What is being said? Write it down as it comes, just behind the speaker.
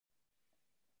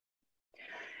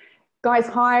Guys,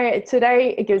 hi.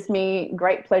 Today it gives me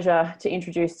great pleasure to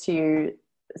introduce to you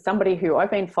somebody who I've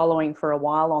been following for a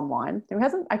while online, who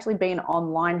hasn't actually been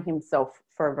online himself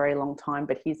for a very long time,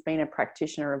 but he's been a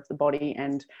practitioner of the body,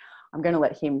 and I'm going to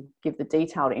let him give the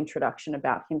detailed introduction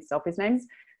about himself. His name's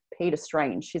Peter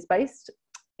Strange. He's based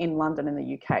in London in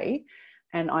the UK,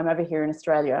 and I'm over here in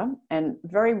Australia. And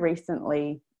more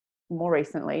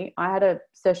recently, I had a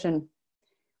session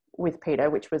with Peter,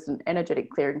 which was an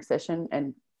energetic clearing session,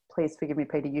 and please forgive me,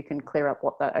 Peter, you can clear up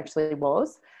what that actually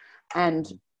was. And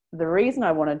the reason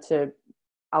I wanted to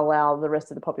allow the rest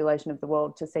of the population of the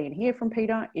world to see and hear from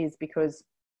Peter is because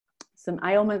some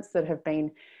ailments that have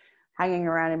been hanging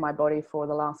around in my body for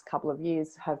the last couple of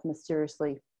years have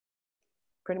mysteriously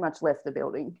pretty much left the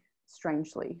building,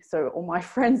 strangely. So all my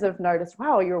friends have noticed,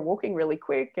 wow, you're walking really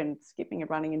quick and skipping and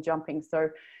running and jumping. So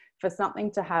for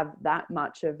something to have that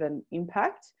much of an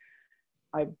impact,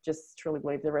 I just truly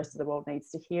believe the rest of the world needs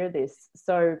to hear this.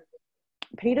 So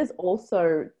Peter's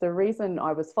also, the reason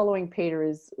I was following Peter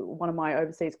is one of my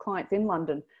overseas clients in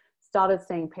London started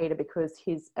seeing Peter because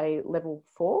he's a level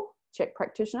 4 Czech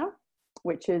practitioner,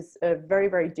 which is a very,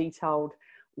 very detailed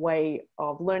way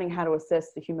of learning how to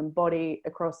assess the human body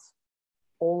across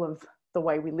all of the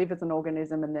way we live as an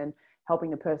organism, and then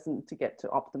helping the person to get to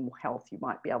optimal health. You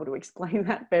might be able to explain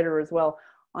that better as well.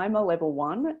 I'm a level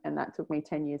 1, and that took me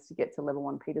 10 years to get to level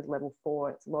 1. Peter's level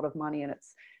 4. It's a lot of money, and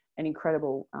it's an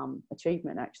incredible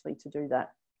achievement actually to do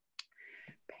that.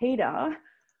 Peter,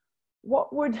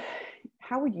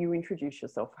 how would you introduce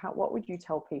yourself? What would you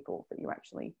tell people that you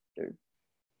actually do?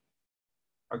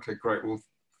 Okay, great. Well,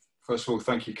 first of all,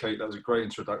 thank you, Kate. That was a great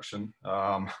introduction.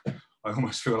 I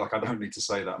almost feel like I don't need to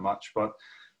say that much, but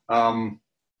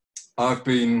I've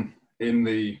been in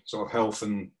the sort of health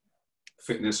and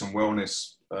fitness and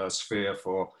wellness sphere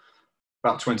for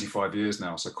about 25 years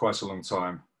now, so quite a long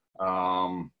time.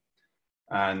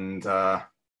 And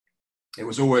it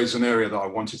was always an area that I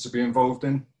wanted to be involved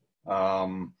in.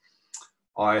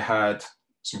 I had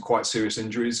some quite serious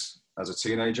injuries as a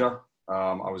teenager.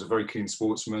 I was a very keen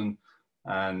sportsman,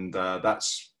 and that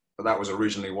was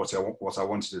originally what I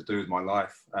wanted to do with my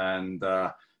life. And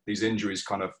these injuries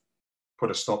kind of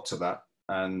put a stop to that.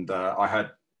 And I had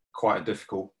quite a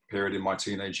difficult period in my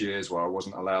teenage years where I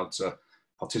wasn't allowed to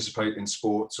participate in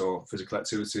sports or physical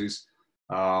activities.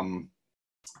 And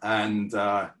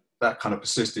that kind of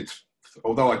persisted.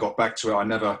 Although I got back to it, I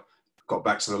never got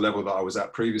back to the level that I was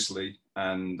at previously.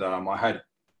 And I had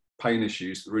pain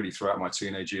issues really throughout my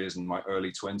teenage years and my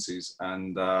early 20s.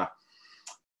 And I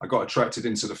got attracted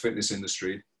into the fitness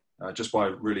industry just by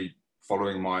really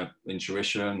following my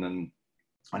intuition. And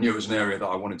I knew it was an area that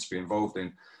I wanted to be involved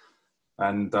in.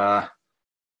 And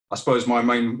I suppose my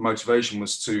main motivation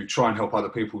was to try and help other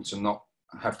people to not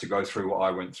have to go through what I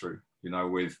went through,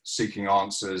 with seeking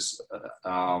answers,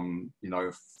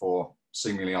 for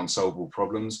seemingly unsolvable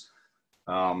problems.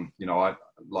 I,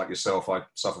 like yourself, I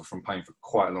suffered from pain for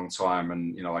quite a long time,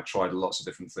 and, I tried lots of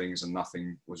different things and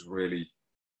nothing was really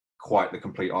quite the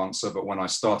complete answer. But when I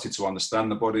started to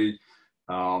understand the body,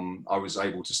 I was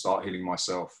able to start healing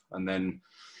myself. And then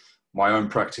my own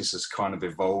practice has kind of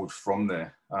evolved from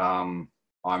there.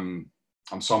 I'm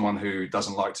someone who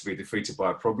doesn't like to be defeated by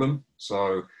a problem.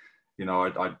 So,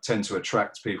 I tend to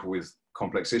attract people with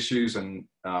complex issues. And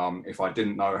if I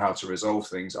didn't know how to resolve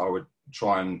things, I would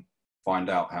try and find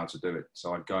out how to do it.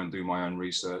 So I'd go and do my own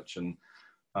research. And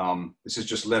this has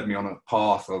just led me on a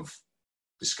path of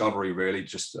discovery, really,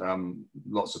 just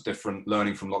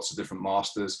learning from lots of different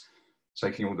masters,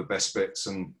 taking all the best bits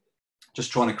and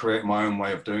just trying to create my own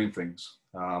way of doing things.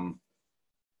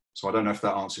 So I don't know if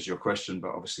that answers your question,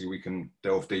 but obviously we can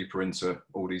delve deeper into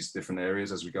all these different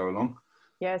areas as we go along.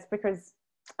 Yes, because,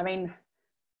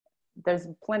 there's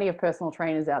plenty of personal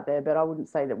trainers out there, but I wouldn't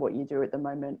say that what you do at the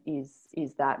moment is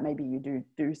that. Maybe you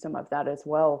do some of that as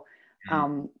well.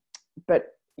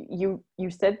 But you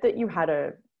said that you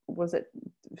had was it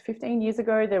 15 years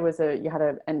ago, you had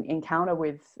an encounter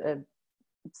with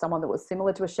someone that was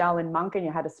similar to a Shaolin monk, and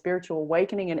you had a spiritual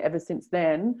awakening, and ever since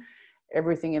then,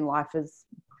 everything in life has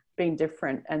been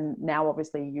different. And now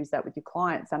obviously you use that with your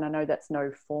clients, and I know that's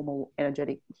no formal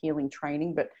energetic healing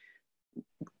training, but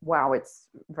wow, it's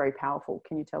very powerful.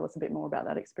 Can you tell us a bit more about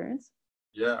that experience?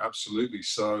 Yeah, absolutely.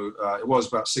 So it was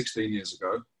about 16 years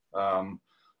ago. I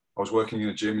was working in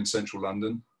a gym in central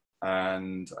London,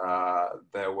 and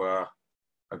there were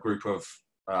a group of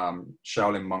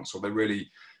Shaolin monks, or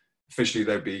officially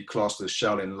they'd be classed as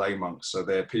Shaolin lay monks. So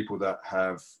they're people that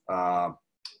have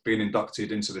been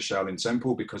inducted into the Shaolin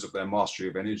temple because of their mastery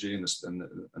of energy and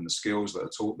the skills that are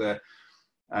taught there.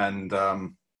 And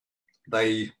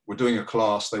they were doing a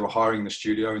class. They were hiring the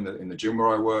studio in the gym where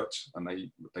I worked, and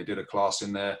they did a class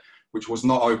in there, which was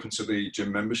not open to the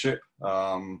gym membership.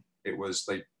 It was,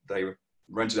 they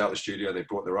rented out the studio. They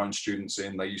brought their own students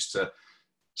in. They used to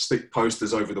stick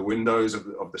posters over the windows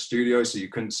of the studio, so you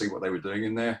couldn't see what they were doing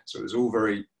in there. So it was all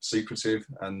very secretive.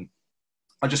 And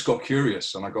I just got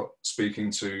curious, and I got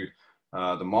speaking to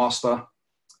the master,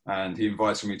 and he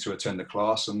invited me to attend a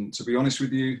class. And to be honest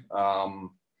with you,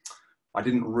 I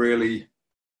didn't really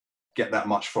get that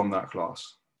much from that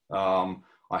class.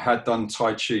 I had done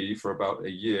Tai Chi for about a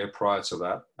year prior to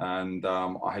that, and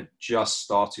I had just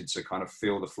started to kind of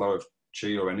feel the flow of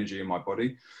Chi or energy in my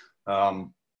body.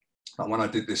 And when I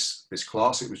did this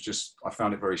class, it was just, I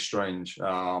found it very strange.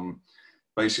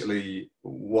 Basically,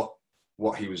 what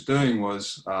he was doing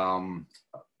was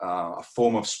a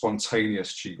form of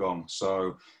spontaneous Qigong.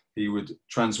 So he would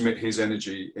transmit his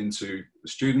energy into the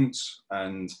students,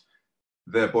 and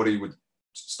their body would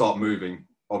start moving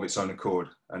of its own accord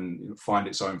and find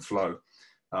its own flow.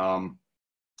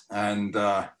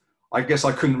 I guess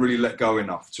I couldn't really let go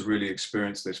enough to really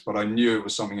experience this, but I knew it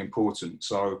was something important.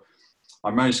 So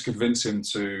I managed to convince him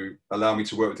to allow me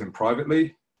to work with him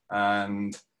privately.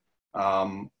 And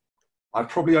I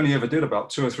probably only ever did about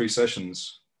 2 or 3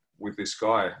 sessions with this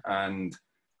guy. And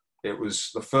it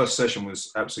was, the first session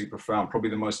was absolutely profound, probably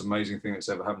the most amazing thing that's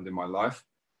ever happened in my life.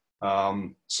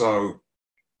 So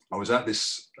I was at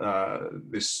this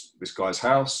guy's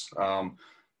house.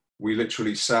 We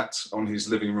literally sat on his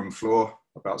living room floor,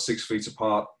 about 6 feet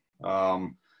apart.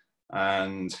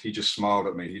 And he just smiled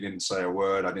at me. He didn't say a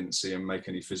word. I didn't see him make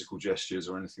any physical gestures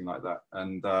or anything like that.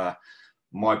 And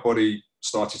my body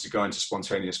started to go into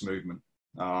spontaneous movement.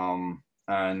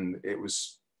 And it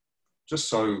was just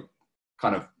so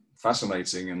kind of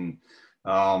fascinating. And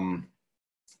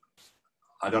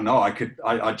I don't know,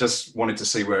 I just wanted to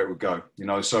see where it would go, you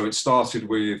know. So it started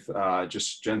with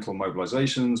just gentle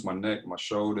mobilizations, my neck, my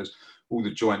shoulders, all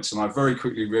the joints. And I very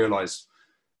quickly realized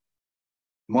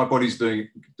my body's doing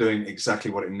exactly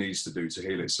what it needs to do to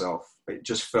heal itself. It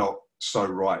just felt so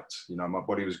right. You know, my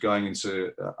body was going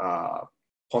into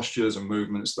postures and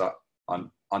movements that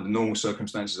under normal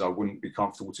circumstances I wouldn't be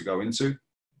comfortable to go into.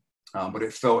 But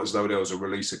it felt as though there was a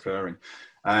release occurring.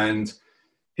 And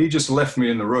he just left me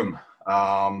in the room.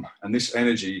 And this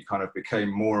energy kind of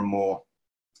became more and more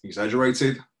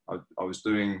exaggerated. I was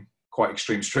doing quite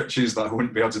extreme stretches that I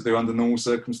wouldn't be able to do under normal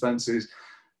circumstances.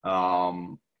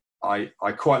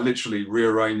 I quite literally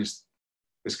rearranged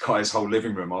this guy's whole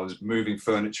living room. I was moving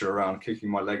furniture around, kicking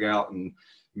my leg out and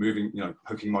moving, you know,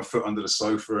 hooking my foot under the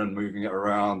sofa and moving it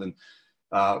around. And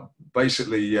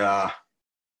basically, it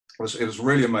was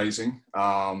really amazing.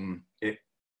 It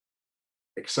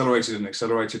accelerated and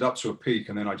accelerated up to a peak,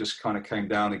 and then I just kind of came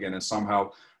down again and somehow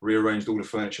rearranged all the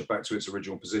furniture back to its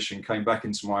original position, came back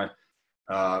into my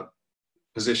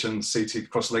position, seated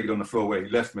cross-legged on the floor where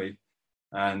he left me.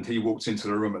 And he walked into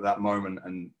the room at that moment,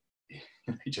 and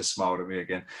he just smiled at me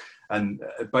again. And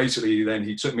basically then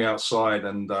he took me outside,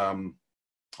 and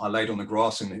I laid on the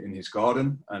grass in his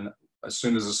garden. And as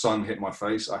soon as the sun hit my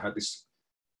face, I had this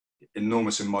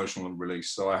enormous emotional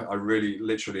release. So I really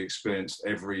literally experienced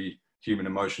every human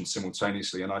emotion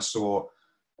simultaneously. And I saw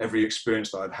every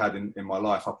experience that I'd had in my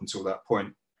life up until that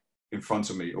point in front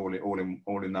of me, all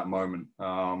in that moment.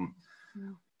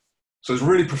 So it's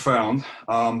really profound.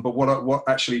 But what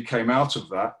actually came out of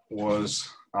that was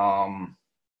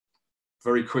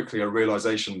very quickly a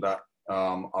realization that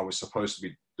I was supposed to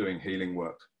be doing healing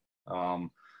work.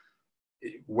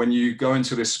 When you go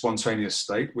into this spontaneous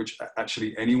state, which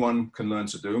actually anyone can learn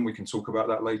to do, and we can talk about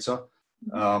that later.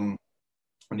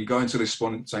 When you go into this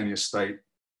spontaneous state,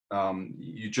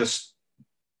 you just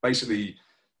basically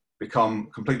become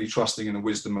completely trusting in the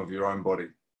wisdom of your own body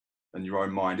and your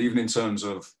own mind, even in terms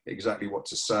of exactly what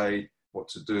to say, what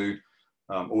to do,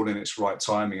 all in its right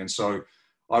timing. And so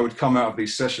I would come out of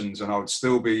these sessions and I would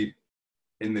still be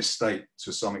in this state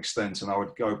to some extent. And I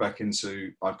would go back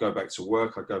I'd go back to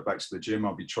work, I'd go back to the gym,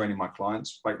 I'd be training my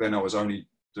clients. Back then I was only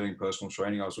doing personal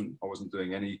training. I wasn't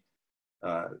doing any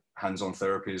hands-on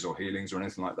therapies or healings or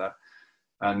anything like that.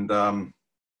 And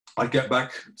I'd get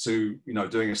back to, you know,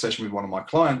 doing a session with one of my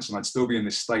clients, and I'd still be in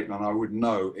this state, and I would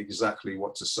know exactly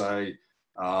what to say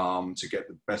to get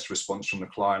the best response from the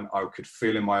client. I could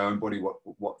feel in my own body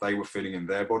what they were feeling in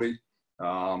their body.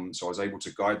 So I was able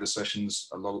to guide the sessions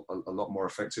a lot more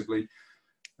effectively.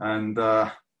 And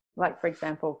like, for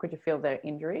example, could you feel their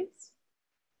injuries?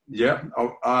 Yeah,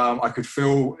 I could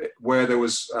feel where there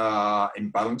was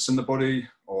imbalance in the body,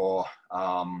 or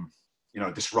you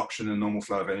know, disruption in the normal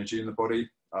flow of energy in the body.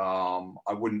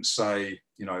 I wouldn't say,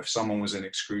 you know, if someone was in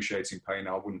excruciating pain,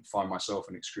 I wouldn't find myself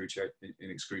in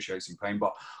excruciating pain,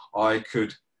 but I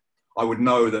would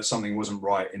know that something wasn't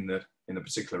right in a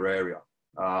particular area.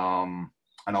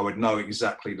 And I would know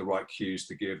exactly the right cues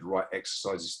to give, the right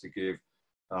exercises to give,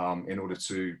 in order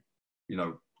to, you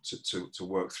know, to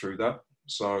work through that.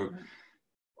 So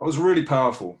it was really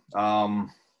powerful.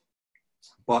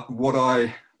 But what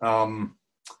I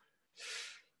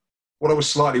was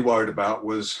slightly worried about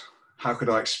was, how could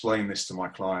I explain this to my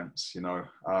clients? You know,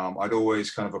 I'd always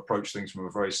kind of approach things from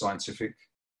a very scientific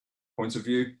point of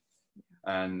view,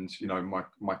 and you know,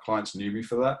 my clients knew me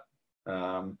for that,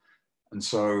 and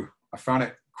so I found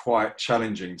it quite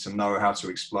challenging to know how to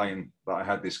explain that I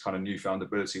had this kind of newfound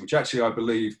ability, which actually I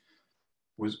believe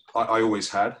I always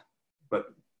had,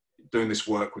 but doing this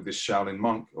work with this Shaolin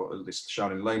monk, or this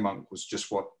Shaolin lay monk, was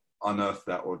just what unearthed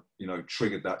that, or you know,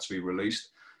 triggered that to be released.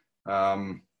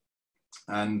 Yeah,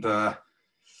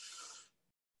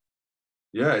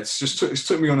 it's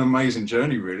took me on an amazing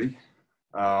journey, really.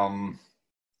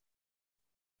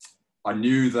 I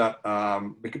knew that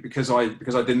because I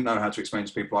didn't know how to explain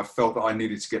to people, I felt that I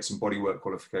needed to get some bodywork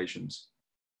qualifications,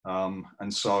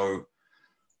 and so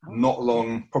not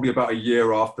long, probably about a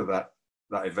year after that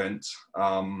event,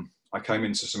 I came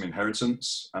into some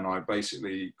inheritance, and I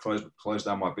basically closed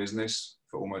down my business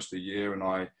for almost a year, and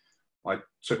I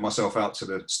took myself out to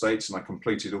the States, and I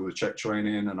completed all the Czech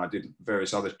training, and I did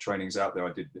various other trainings out there.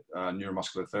 I did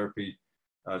Neuromuscular Therapy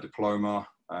diploma,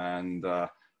 and I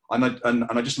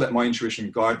just let my intuition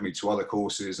guide me to other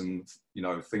courses and, you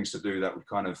know, things to do that would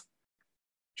kind of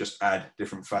just add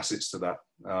different facets to that.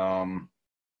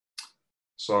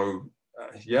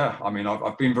 Yeah, I mean,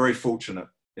 I've been very fortunate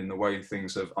in the way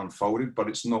things have unfolded, but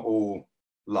it's not all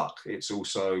luck. It's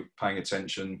also paying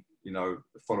attention, you know,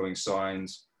 following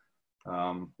signs,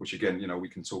 which again, you know, we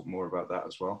can talk more about that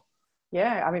as well.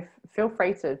 Yeah, I mean, feel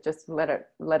free to just let it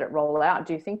roll out.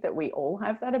 Do you think that we all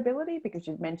have that ability? Because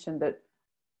you'd mentioned that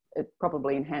it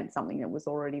probably enhanced something that was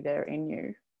already there in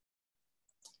you.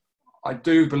 I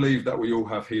do believe that we all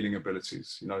have healing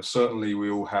abilities. You know, certainly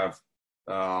we all have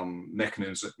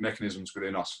mechanisms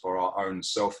within us for our own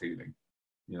self-healing,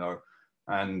 you know,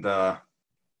 and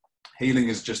healing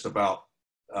is just about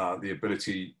the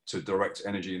ability to direct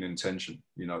energy and intention,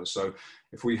 you know. So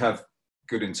if we have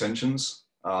good intentions,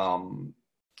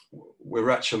 we're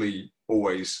actually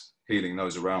always healing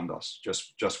those around us,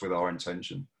 just with our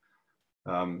intention.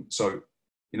 So,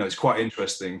 you know, it's quite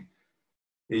interesting.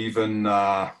 Even,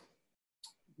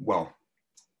 well,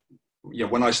 yeah,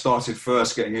 when I started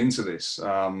first getting into this,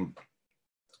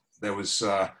 there was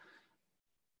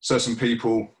certain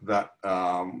people that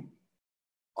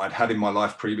I'd had in my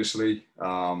life previously,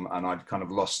 and I'd kind of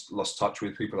lost touch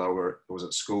with, people that I was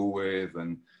at school with,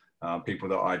 and people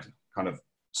that I'd kind of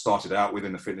started out with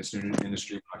in the fitness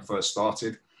industry when I first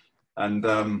started.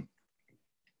 And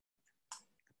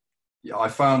yeah, I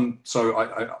found,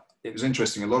 it was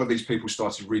interesting. A lot of these people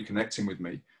started reconnecting with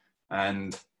me,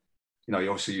 and you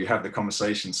know, obviously you have the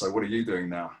conversation. So what are you doing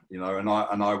now? You know,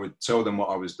 and I would tell them what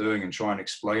I was doing and try and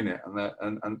explain it,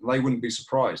 and they wouldn't be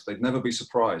surprised. They'd never be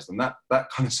surprised, and that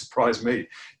kind of surprised me.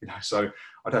 You know, so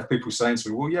I'd have people saying to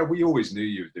me, "Well, yeah, we always knew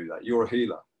you would do that. You're a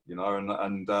healer." You know,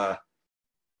 and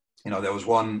you know, there was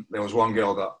one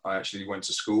girl that I actually went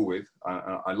to school with.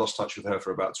 I lost touch with her for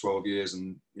about 12 years,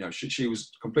 and you know, she was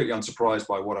completely unsurprised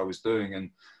by what I was doing, and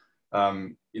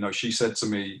you know, she said to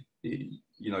me,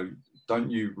 you know, don't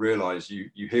you realize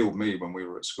you healed me when we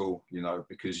were at school, you know,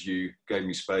 because you gave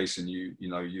me space, and you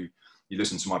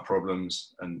listened to my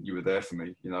problems, and you were there for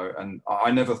me, you know. And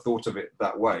I never thought of it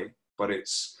that way, but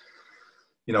it's,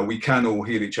 you know, we can all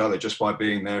heal each other just by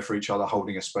being there for each other,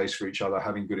 holding a space for each other,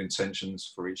 having good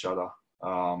intentions for each other,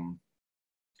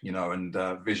 you know, and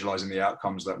visualizing the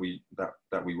outcomes that we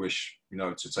wish, you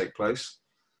know, to take place.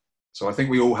 So I think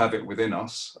we all have it within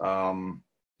us,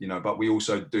 you know, but we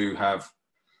also do have,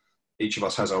 each of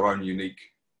us has our own unique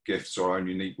gifts or our own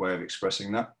unique way of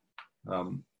expressing that,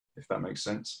 if that makes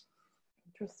sense.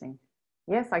 Interesting.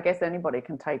 Yes, I guess anybody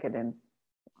can take it in,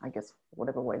 I guess,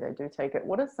 whatever way they do take it.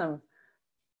 What are some,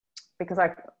 because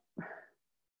I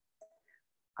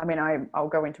mean, I'll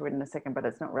go into it in a second, but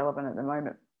it's not relevant at the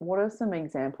moment. What are some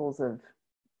examples of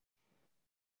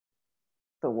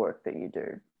the work that you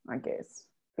do, I guess?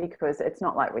 Because it's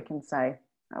not like we can say,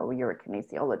 oh, you're a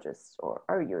kinesiologist, or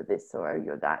oh, you're this, or oh,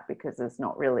 you're that, because there's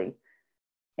not really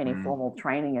any formal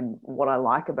training. And what I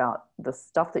like about the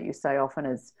stuff that you say often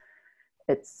is,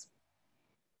 it's,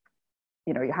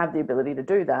 you know, you have the ability to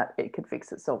do that. It could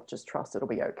fix itself. Just trust it'll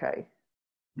be okay.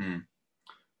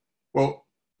 Well,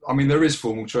 I mean, there is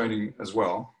formal training as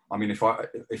well. I mean, if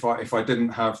I didn't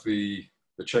have the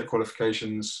Czech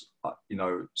qualifications, you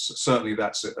know, certainly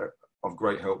that's of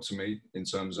great help to me in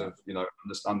terms of, you know,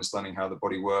 understanding how the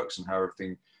body works and how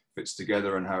everything fits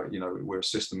together, and how, you know, we're a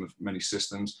system of many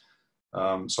systems.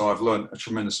 So I've learned a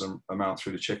tremendous amount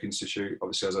through the Czech Institute.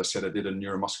 Obviously, as I said, I did a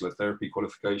neuromuscular therapy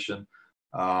qualification.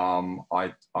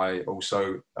 I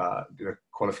also did a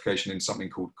qualification in something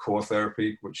called core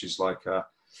therapy, which is like an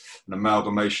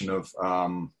amalgamation of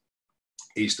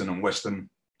Eastern and Western,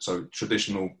 so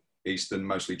traditional Eastern,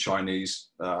 mostly Chinese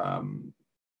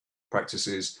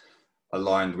practices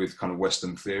aligned with kind of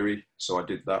Western theory. So I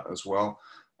did that as well.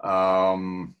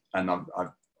 And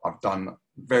I've done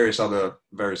various other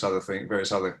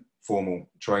formal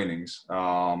trainings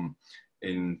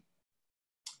in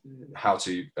how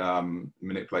to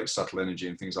manipulate subtle energy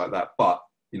and things like that. But,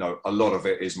 you know, a lot of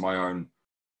it is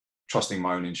trusting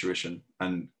my own intuition,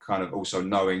 and kind of also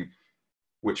knowing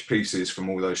which pieces from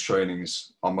all those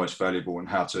trainings are most valuable, and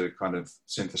how to kind of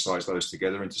synthesize those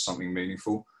together into something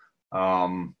meaningful.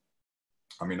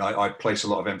 I mean, I place a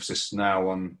lot of emphasis now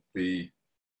on the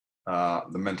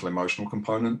mental emotional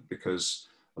component, because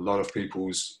a lot of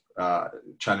people's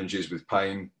challenges with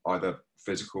pain, either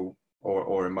physical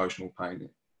or emotional pain,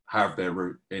 have their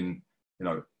root in, you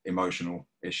know, emotional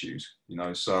issues, you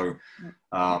know. So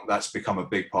that's become a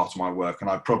big part of my work, and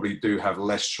I probably do have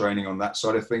less training on that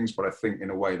side of things, but I think in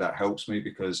a way that helps me,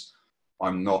 because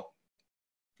I'm not,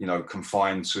 you know,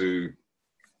 confined to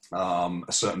a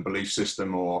certain belief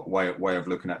system or way of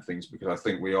looking at things, because I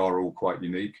think we are all quite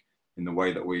unique in the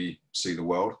way that we see the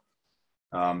world.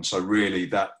 So really,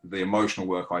 that the emotional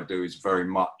work I do is very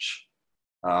much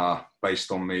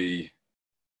based on me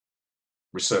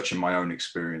researching my own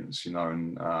experience, you know,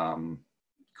 and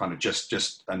kind of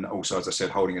just, and also, as I said,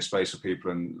 holding a space for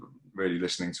people and really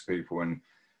listening to people, and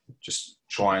just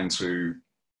trying to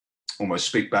almost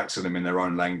speak back to them in their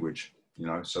own language, you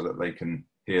know, so that they can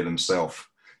hear themselves,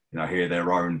 you know, hear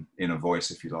their own inner voice,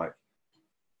 if you like.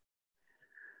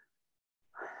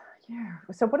 Yeah.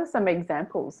 So what are some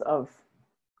examples of,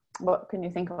 what can you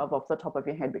think of off the top of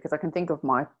your head? Because I can think of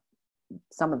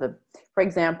some of the, for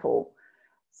example,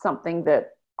 something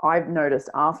that I've noticed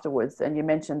afterwards, and you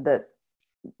mentioned that,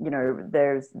 you know,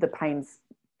 there's the pain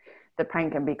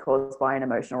can be caused by an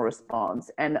emotional response.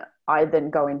 And I then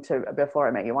go into, before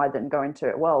I met you,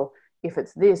 well, if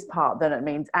it's this part, then it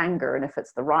means anger. And if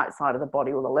it's the right side of the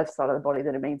body or the left side of the body,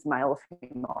 then it means male or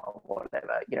female,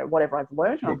 whatever, you know, whatever I've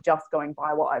learned. I'm just going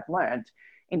by what I've learned,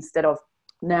 instead of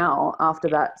now, after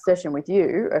that session with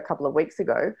you a couple of weeks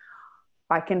ago,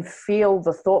 I can feel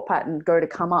the thought pattern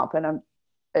come up, and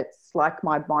it's like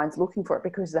my mind's looking for it,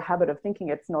 because the habit of thinking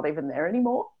it's not even there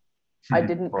anymore. I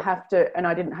didn't have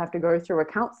to go through a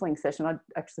counseling session. I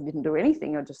actually didn't do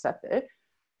anything. I just sat there,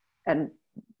 and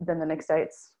then the next day,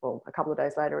 a couple of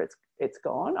days later, it's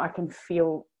gone. I can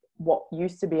feel what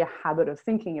used to be a habit of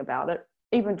thinking about it,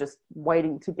 even just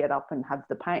waiting to get up and have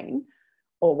the pain,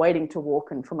 or waiting to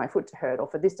walk and for my foot to hurt, or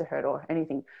for this to hurt, or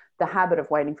anything. The habit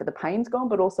of waiting for the pain's gone,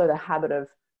 but also the habit of,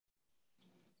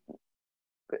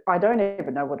 I don't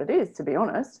even know what it is, to be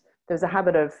honest. There's a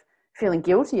habit of feeling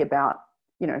guilty about,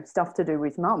 you know, stuff to do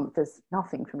with mum. There's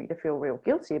nothing for me to feel real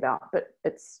guilty about, but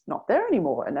it's not there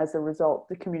anymore. And as a result,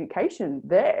 the communication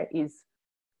there is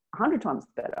 100 times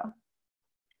better.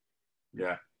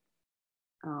 Yeah.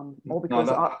 All because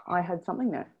I had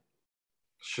something there.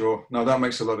 Sure. No, that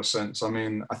makes a lot of sense. I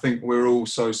mean, I think we're all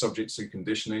so subject to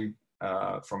conditioning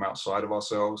from outside of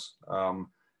ourselves,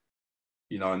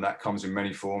 you know, and that comes in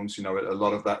many forms. You know, a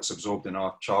lot of that's absorbed in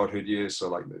our childhood years. So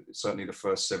like certainly the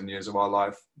first 7 years of our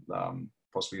life,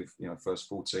 possibly, you know, first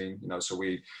 14, you know, so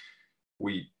we,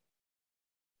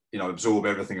 you know, absorb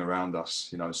everything around us,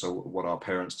 you know, so what our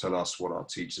parents tell us, what our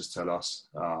teachers tell us,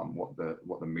 what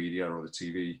the media or the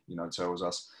TV, you know, tells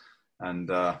us. And,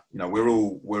 you know,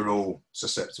 we're all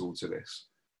susceptible to this.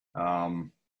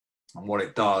 And what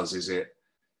it does is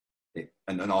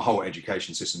and our whole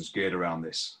education system is geared around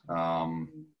this, you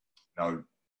know,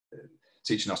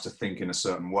 teaching us to think in a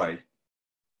certain way,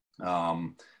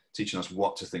 teaching us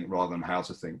what to think rather than how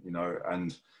to think, you know,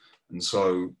 and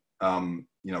so,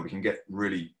 you know, we can get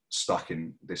really stuck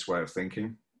in this way of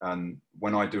thinking. And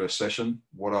when I do a session,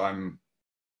 what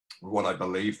I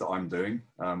believe that I'm doing,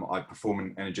 I perform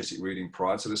an energetic reading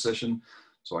prior to the session.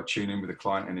 So I tune in with the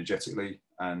client energetically,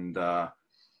 and,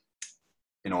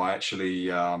 you know, I actually,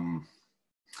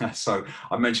 so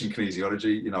I mentioned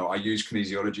kinesiology, you know, I use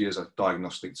kinesiology as a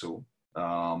diagnostic tool.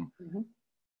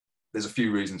 There's a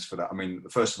few reasons for that. I mean,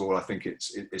 first of all, I think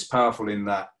it's powerful in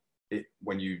that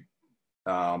when you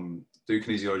do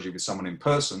kinesiology with someone in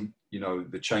person, you know,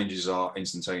 the changes are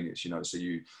instantaneous, you know, so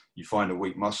you find a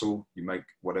weak muscle, you make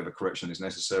whatever correction is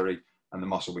necessary, and the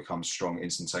muscle becomes strong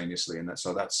instantaneously. And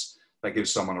that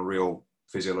gives someone a real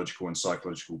physiological and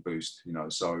psychological boost, you know.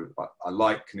 So I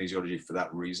like kinesiology for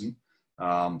that reason.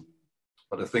 But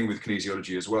the thing with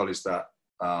kinesiology as well is that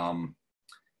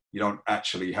you don't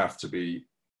actually have to be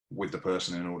with the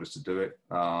person in order to do it.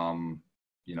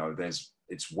 You know,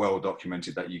 it's well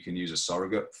documented that you can use a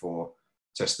surrogate for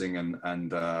testing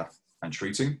and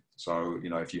treating. So, you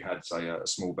know, if you had, say, a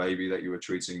small baby that you were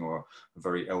treating, or a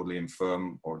very elderly,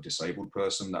 infirm, or a disabled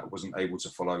person that wasn't able to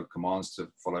follow commands to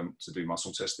do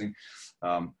muscle testing,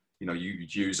 you know,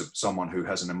 you'd use someone who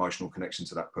has an emotional connection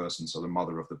to that person. So the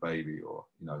mother of the baby, or,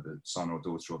 you know, the son or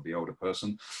daughter of the older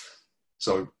person.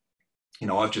 So, you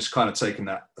know, I've just kind of taken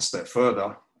that a step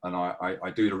further, and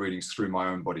I do the readings through my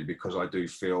own body, because I do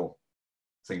feel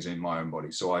things in my own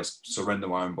body. So I surrender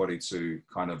my own body to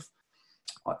kind of,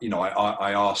 you know,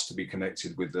 I ask to be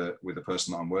connected with the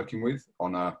person that I'm working with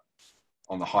on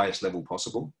the highest level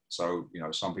possible. So, you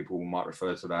know, some people might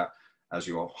refer to that as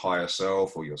your higher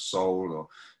self or your soul, or,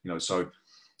 you know, so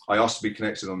I ask to be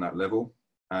connected on that level.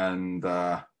 And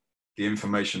the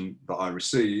information that I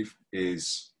receive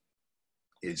is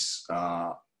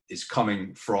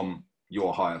coming from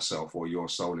your higher self, or your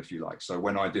soul, if you like. So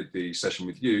when I did the session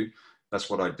with you, that's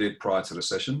what I did prior to the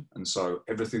session. And so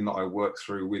everything that I worked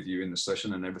through with you in the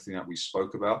session, and everything that we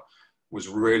spoke about, was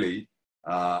really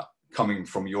coming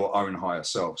from your own higher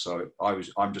self. So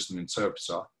I'm just an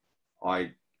interpreter.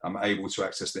 I'm able to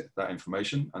access that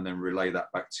information and then relay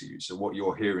that back to you. So what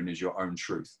you're hearing is your own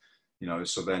truth, you know.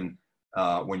 So then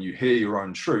when you hear your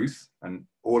own truth, and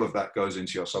all of that goes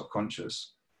into your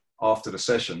subconscious, after the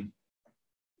session,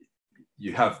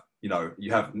 you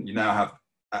now have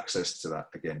access to that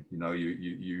again. You know,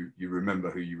 you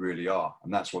remember who you really are.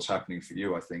 And that's what's happening for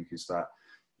you, I think, is that,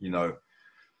 you know,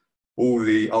 all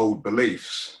the old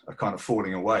beliefs are kind of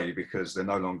falling away because they're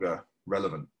no longer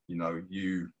relevant. You know,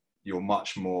 you're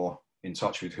much more in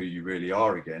touch with who you really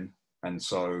are again. And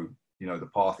so, you know, the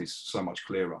path is so much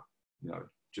clearer, you know,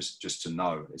 just to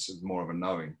know. It's more of a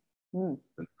knowing than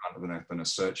a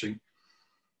searching.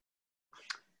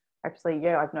 Actually,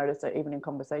 yeah, I've noticed that even in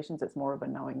conversations, it's more of a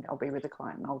knowing. I'll be with a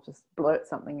client and I'll just blurt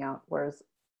something out, whereas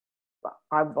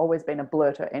I've always been a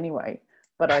blurter anyway,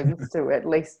 but I used to at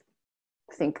least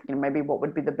think, you know, maybe what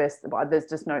would be the best. But there's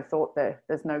just no thought there.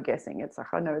 There's no guessing. It's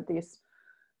like, I know this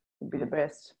would be the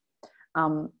best.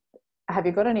 Have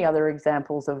you got any other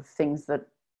examples of things that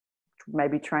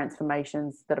maybe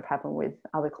transformations that have happened with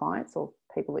other clients or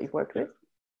people that you've worked with?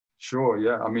 Sure,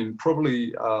 yeah. I mean,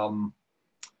 probably...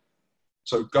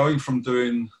 So going from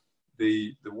doing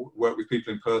the work with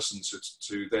people in person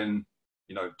to then,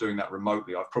 you know, doing that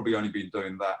remotely, I've probably only been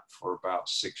doing that for about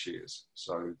 6 years.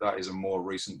 So that is a more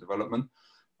recent development.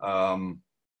 And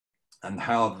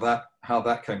how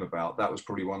that came about, that was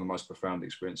probably one of the most profound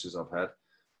experiences I've had.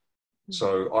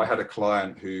 So I had a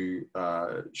client who,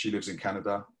 she lives in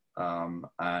Canada,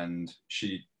 and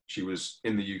she was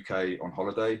in the UK on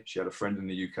holiday. She had a friend in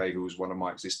the UK who was one of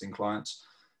my existing clients.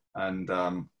 And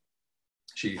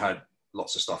she had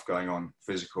lots of stuff going on,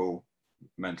 physical,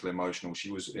 mental, emotional.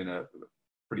 She was in a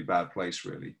pretty bad place,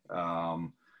 really.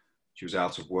 She was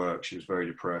out of work. She was very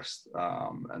depressed.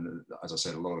 And as I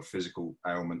said, a lot of physical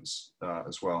ailments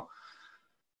as well.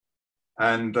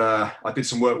 And I did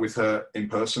some work with her in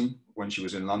person when she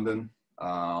was in London.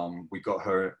 We got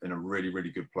her in a really,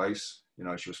 really good place. You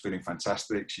know, she was feeling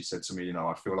fantastic. She said to me, you know,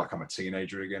 I feel like I'm a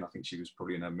teenager again. I think she was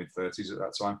probably in her mid-30s at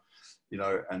that time, you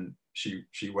know, and she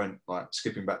went like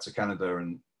skipping back to Canada.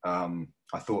 And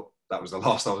I thought that was the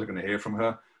last I was going to hear from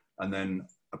her. And then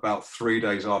about 3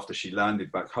 days after she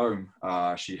landed back home,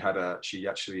 I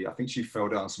think she fell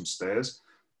down some stairs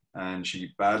and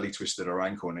she badly twisted her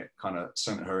ankle, and it kind of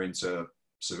sent her into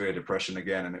severe depression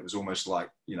again. And it was almost like,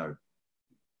 you know,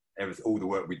 all the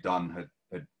work we'd done had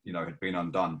been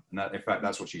undone. And that, in fact,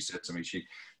 that's what she said to me. She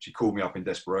called me up in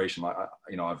desperation, like,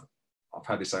 you know, I've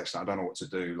had this accident. I don't know what to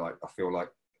do. Like, I feel like,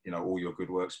 you know, all your good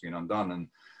work's been undone.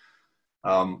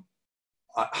 And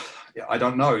I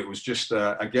don't know. It was just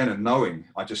again a knowing.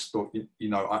 I just thought, you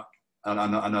know,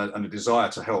 and a desire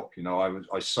to help. You know,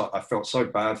 I felt so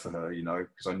bad for her, you know,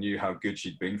 because I knew how good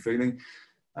she'd been feeling.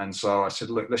 And so I said,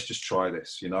 look, let's just try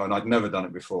this, you know. And I'd never done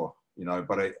it before, you know,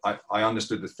 but I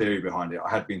understood the theory behind it. I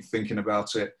had been thinking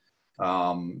about it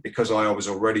because I was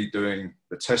already doing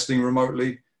the testing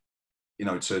remotely. You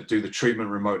know, to do the treatment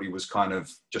remotely was kind of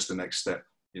just the next step,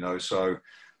 you know. So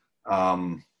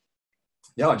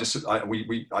yeah, I just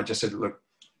said, look,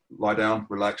 lie down,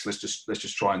 relax. Let's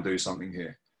just try and do something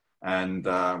here. And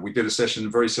we did a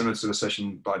session very similar to the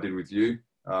session that I did with you.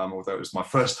 although it was my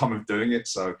first time of doing it.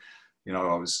 So, you know,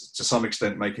 I was to some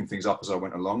extent making things up as I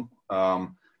went along.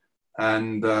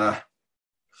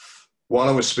 While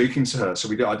I was speaking to her, so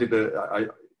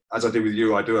as I did with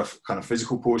you, I do a kind of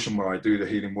physical portion where I do the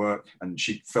healing work, and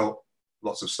she felt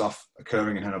lots of stuff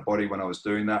occurring in her body when I was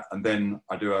doing that. And then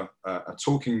I do a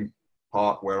talking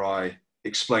part where I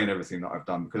explain everything that I've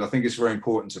done, because I think it's very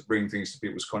important to bring things to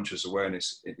people's conscious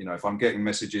awareness. You know, if I'm getting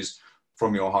messages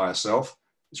from your higher self,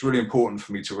 it's really important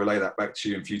for me to relay that back to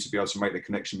you, and for you to be able to make the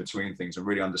connection between things and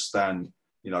really understand,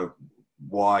 you know,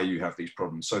 why you have these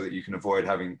problems, so that you can avoid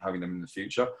having them in the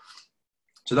future.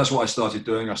 So that's what I started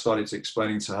doing. I started to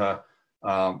explaining to her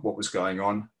what was going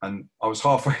on, and I was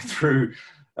halfway through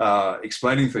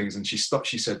explaining things, and she stopped.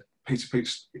 She said, Peter,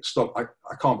 stop. I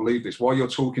can't believe this. While you're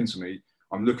talking to me,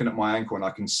 I'm looking at my ankle and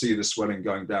I can see the swelling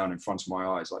going down in front of my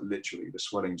eyes. Like literally the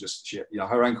swelling you know,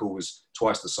 her ankle was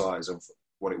twice the size of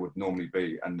what it would normally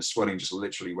be. And the swelling just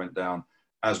literally went down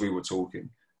as we were talking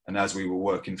and as we were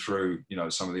working through, you know,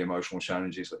 some of the emotional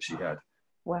challenges that she had.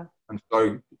 Wow. And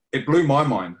so it blew my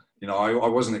mind. You know, I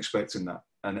wasn't expecting that.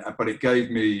 But it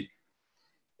gave me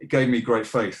great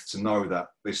faith to know that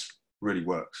this really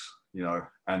works, you know,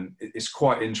 and it's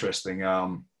quite interesting.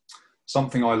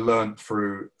 Something I learned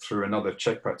through another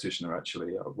Czech practitioner,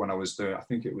 actually, when I was doing, I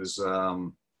think it was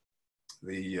the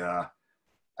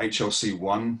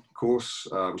HLC1 course,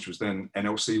 which was then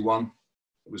NLC1.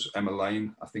 It was Emma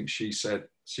Lane. I think she said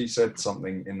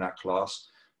something in that class,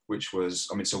 which was,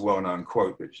 I mean, it's a well-known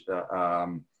quote, which,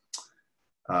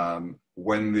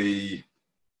 when the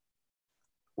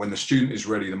student is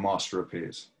ready, the master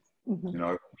appears, mm-hmm. you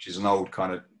know, which is an old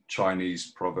kind of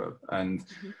Chinese proverb. And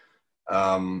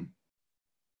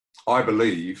I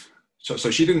believe,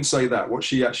 so she didn't say that. What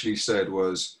she actually said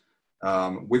was,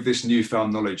 with this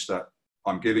newfound knowledge that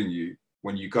I'm giving you,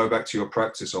 when you go back to your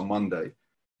practice on Monday,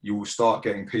 you will start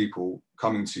getting people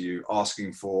coming to you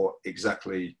asking for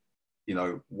exactly, you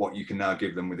know, what you can now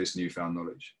give them with this newfound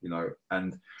knowledge, you know.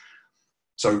 And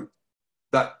so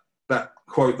that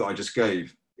quote that I just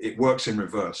gave, it works in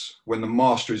reverse. When the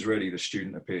master is ready, the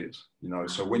student appears, you know.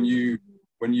 So when you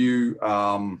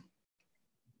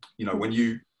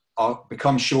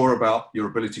become sure about your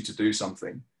ability to do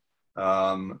something,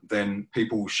 then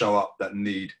people will show up that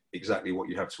need exactly what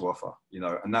you have to offer, you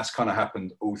know. And that's kind of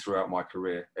happened all throughout my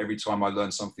career. Every time I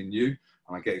learn something new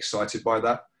and I get excited by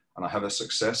that and I have a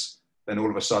success, then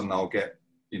all of a sudden I'll get,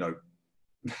 you know,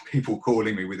 people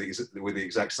calling me with the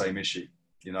exact same issue,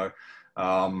 you know.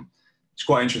 It's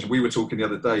quite interesting. We were talking the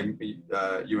other day,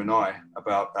 you and I,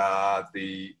 about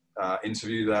the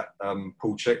interview that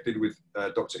Paul Chek did with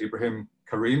Dr. Ibrahim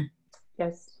Karim.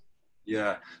 Yes.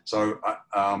 Yeah. So,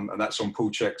 and that's on Paul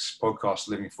Chek's podcast,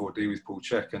 Living 4D with Paul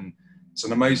Chek. And it's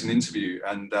an amazing interview.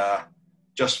 And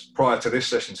just prior to this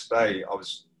session today, I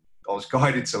was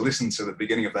guided to listen to the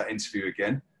beginning of that interview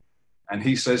again. And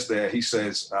he says, this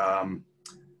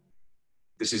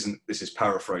is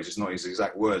paraphrase, it's not his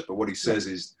exact words, but what he says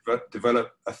is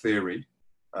develop a theory,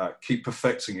 keep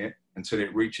perfecting it until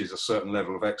it reaches a certain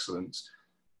level of excellence.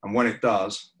 And when it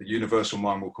does, the universal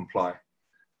mind will comply.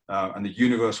 And the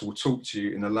universe will talk to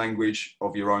you in the language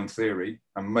of your own theory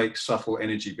and make subtle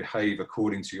energy behave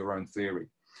according to your own theory.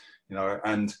 You know,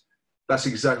 and that's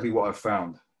exactly what I've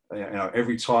found. You know,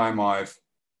 every time I've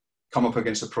come up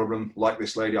against a problem like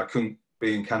this lady, I couldn't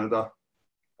be in Canada.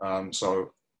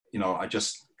 So, you know, I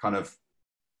just kind of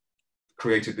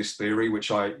created this theory,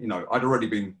 which I'd already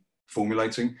been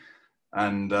formulating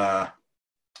and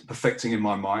perfecting in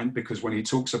my mind, because when he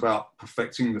talks about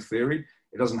perfecting the theory,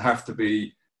 it doesn't have to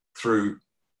be through,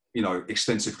 you know,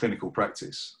 extensive clinical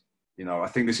practice. You know, I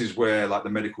think this is where like the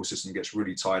medical system gets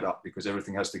really tied up, because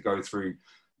everything has to go through,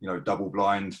 you know,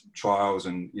 double-blind trials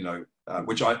and, you know,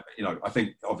 which I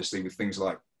think obviously with things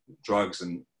like drugs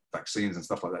and vaccines and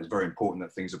stuff like that, it's very important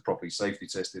that things are properly safety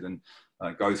tested and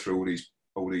go through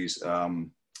all these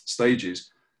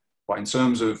stages. But in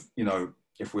terms of, you know,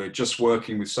 if we're just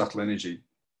working with subtle energy,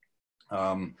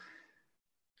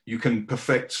 you can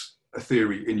perfect a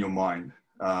theory in your mind.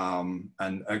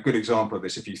 And a good example of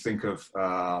this, if you think of,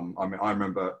 I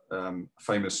remember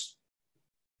famous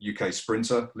UK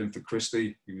sprinter, Linford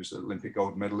Christie. He was an Olympic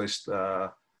gold medalist.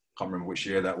 Can't remember which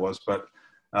year that was, but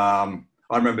I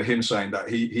remember him saying that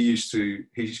he used to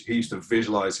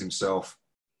visualize himself,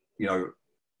 you know,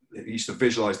 he used to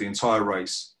visualize the entire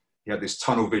race. He had this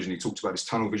tunnel vision. He talked about this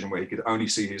tunnel vision where he could only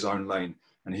see his own lane,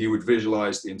 and he would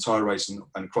visualize the entire race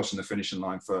and crossing the finishing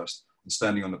line first and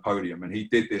standing on the podium. And he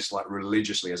did this like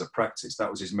religiously as a practice. That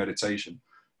was his meditation,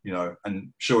 you know,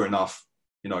 and sure enough,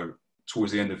 you know,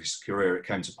 towards the end of his career, it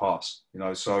came to pass, you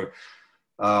know. So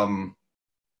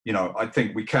you know, I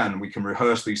think we can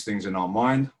rehearse these things in our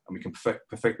mind, and we can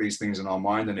perfect these things in our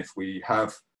mind. And if we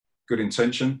have good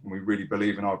intention and we really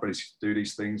believe in our ability to do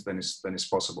these things, then it's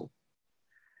possible.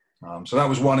 So that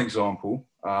was one example.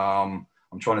 I'm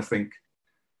trying to think.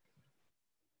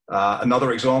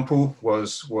 Another example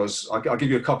was I'll give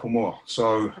you a couple more.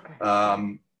 So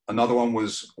another one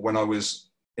was when I was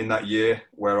in that year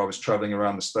where I was traveling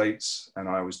around the States and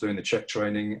I was doing the check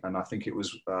training, and I think it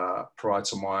was prior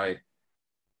to I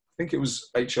think it was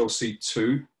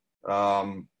HLC2.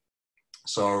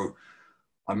 So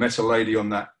I met a lady on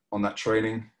that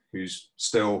training who's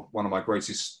still one of my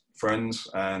greatest friends,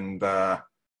 and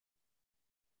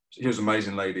she was an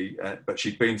amazing lady, but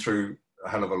she'd been through a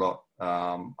hell of a lot.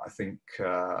 I think,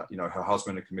 you know, her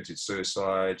husband had committed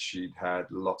suicide. She'd had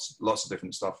lots of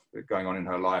different stuff going on in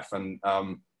her life. And,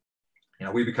 you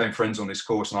know, we became friends on this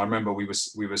course. And I remember we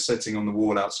were sitting on the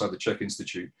wall outside the Czech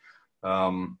Institute,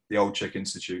 the old Czech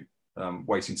Institute,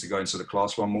 waiting to go into the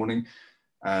class one morning.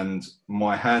 And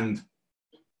my hand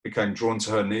became drawn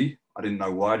to her knee. I didn't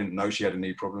know why. I didn't know she had a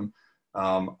knee problem.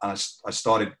 And I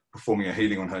started performing a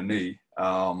healing on her knee.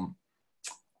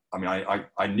 I mean,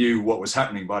 I knew what was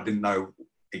happening, but I didn't know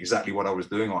exactly what I was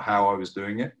doing or how I was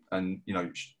doing it. And, you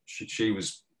know, she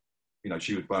was, you know,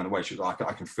 she was blown away. She was like,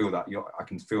 I can feel that. I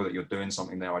can feel that you're doing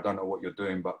something there. I don't know what you're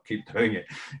doing, but keep doing it,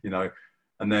 you know.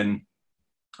 And then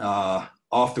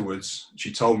afterwards,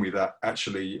 she told me that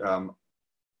actually,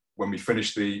 when we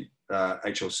finished the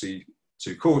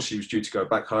HLC2 course, she was due to go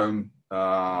back home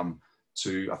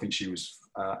I think she was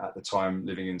at the time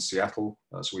living in Seattle,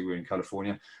 so we were in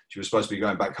California. She was supposed to be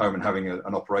going back home and having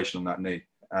an operation on that knee,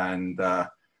 and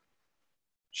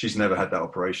she's never had that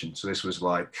operation. So this was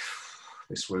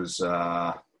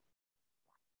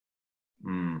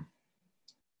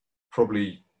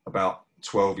probably about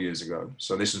 12 years ago.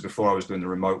 So this was before I was doing the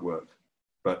remote work.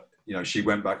 But, you know, she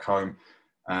went back home,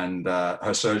 and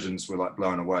her surgeons were like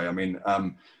blown away. I mean,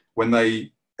 when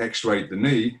they x-rayed the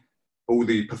knee, all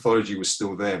the pathology was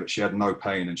still there, but she had no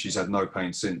pain, and she's had no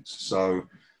pain since. So,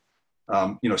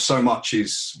 you know, so much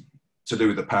is to do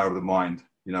with the power of the mind,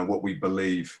 you know, what we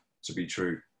believe to be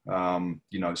true.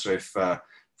 You know, so if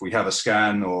we have a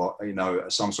scan or, you know,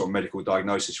 some sort of medical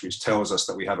diagnosis which tells us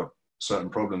that we have a certain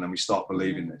problem, then we start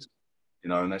believing this, you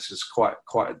know, and that's just quite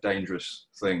a dangerous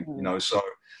thing, you know. So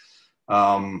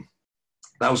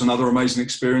that was another amazing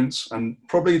experience. And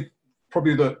probably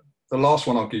the last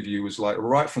one I'll give you was like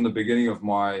right from the beginning of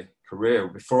my career,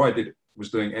 before I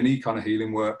was doing any kind of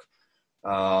healing work.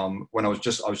 When I was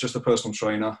just a personal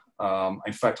trainer.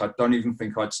 In fact, I don't even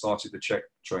think I'd started the Czech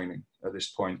training at this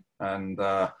point. And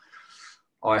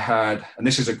and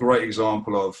this is a great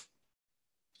example of,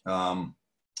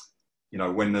 you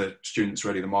know, when the student's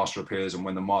ready, the master appears, and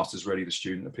when the master's ready, the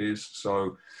student appears.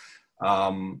 So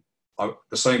the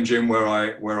same gym where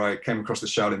I came across the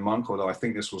Shaolin monk, although I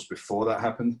think this was before that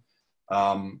happened.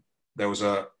 There was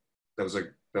a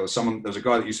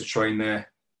guy that used to train there,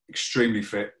 extremely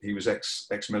fit. He was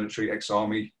ex-military,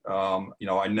 ex-army. You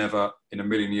know, I never in a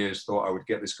million years thought I would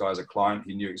get this guy as a client.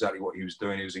 He knew exactly what he was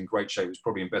doing. He was in great shape. He was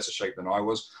probably in better shape than I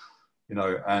was, you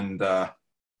know, and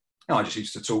you know, I just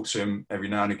used to talk to him every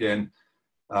now and again,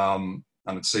 and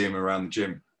I'd see him around the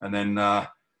gym. And then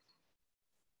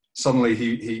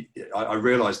suddenly I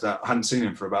realized that I hadn't seen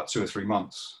him for about 2 or 3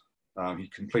 months.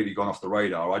 He'd completely gone off the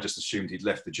radar. I just assumed he'd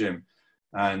left the gym.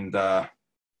 And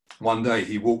one day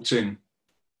he walked in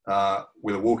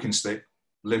with a walking stick,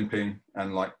 limping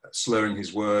and like slurring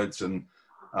his words. And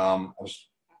I was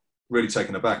really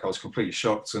taken aback. I was completely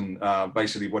shocked. And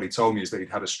basically what he told me is that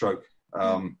he'd had a stroke.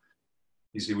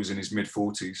 He was in his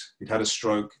mid-40s. He'd had a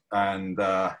stroke, and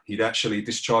he'd actually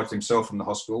discharged himself from the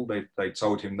hospital. They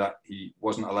told him that he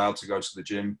wasn't allowed to go to the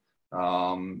gym.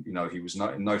 You know, he was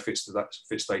in no fit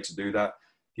state to do that.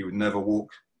 He would never walk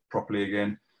properly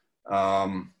again.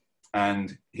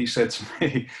 And he said to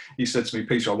me,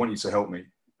 Peter, I want you to help me.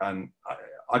 And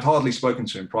I'd hardly spoken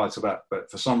to him prior to that,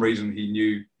 but for some reason he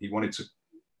knew he wanted to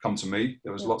come to me.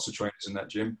 There was lots of trainers in that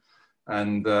gym.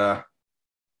 And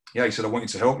yeah, he said, I want you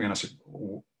to help me. And I said,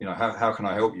 well, you know, how can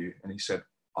I help you? And he said,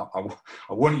 I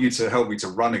want you to help me to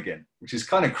run again, which is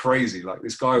kind of crazy. Like,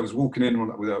 this guy was walking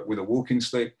in with a walking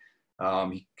stick.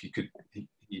 He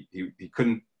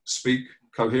couldn't speak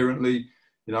coherently,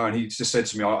 you know, and he just said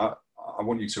to me, I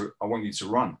want you to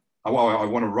run. I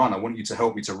want to run. I want you to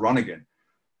help me to run again.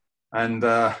 And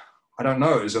I don't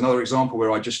know, it was another example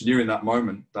where I just knew in that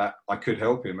moment that I could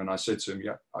help him. And I said to him,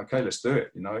 yeah, okay, let's do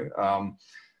it, you know.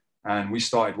 And we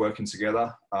started working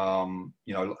together. You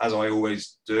know, as I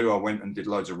always do, I went and did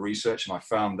loads of research, and I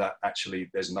found that actually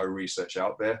there's no research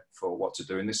out there for what to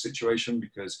do in this situation,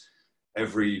 because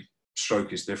every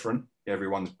stroke is different.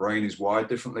 Everyone's brain is wired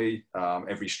differently.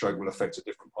 Every stroke will affect a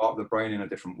different part of the brain in a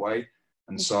different way.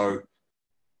 And so,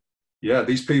 yeah,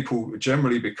 these people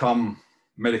generally become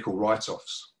medical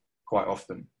write-offs quite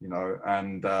often, you know,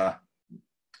 and,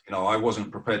 you know, I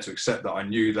wasn't prepared to accept that. I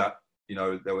knew that, you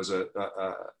know, there was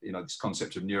you know, this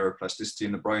concept of neuroplasticity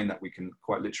in the brain, that we can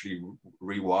quite literally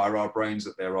rewire our brains,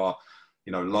 that there are,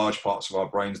 you know, large parts of our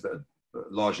brains that are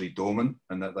largely dormant,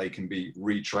 and that they can be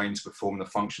retrained to perform the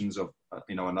functions of,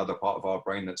 you know, another part of our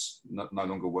brain that's no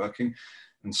longer working.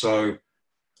 And so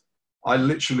I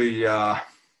literally, there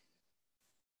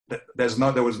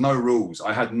was no rules.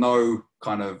 I had no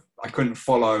kind of, I couldn't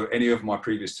follow any of my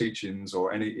previous teachings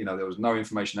or any, you know, there was no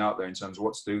information out there in terms of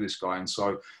what to do with this guy. And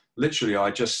so literally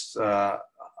I just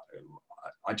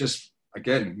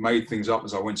again made things up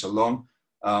as I went along.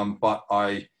 But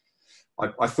I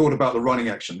thought about the running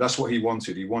action. That's what he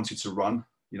wanted. He wanted to run.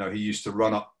 You know, he used to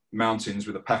run up mountains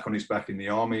with a pack on his back in the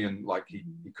army, and like he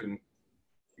couldn't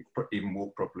even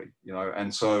walk properly, you know.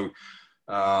 And so,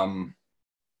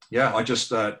 yeah, I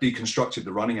just deconstructed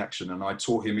the running action, and I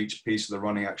taught him each piece of the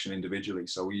running action individually.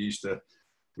 So we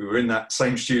were in that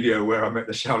same studio where I met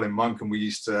the Shaolin monk, and we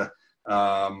used to,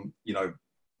 you know,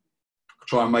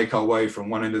 try and make our way from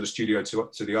one end of the studio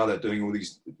to the other, doing all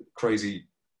these crazy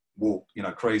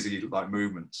crazy like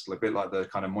movements, a bit like the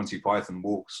kind of Monty Python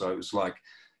walk. So it was like,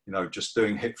 you know, just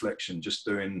doing hip flexion, just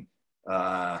doing,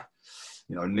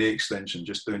 you know, knee extension,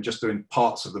 just doing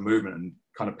parts of the movement and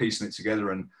kind of piecing it together.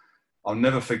 And I'll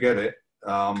never forget it.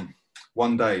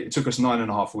 One day, it took us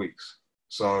 9.5 weeks.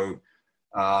 So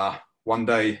one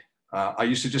day, I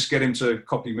used to just get him to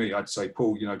copy me. I'd say,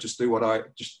 Paul, you know, just do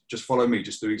what just follow me,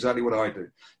 just do exactly what I do.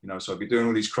 You know, so I'd be doing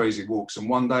all these crazy walks. And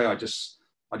one day I just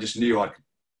knew I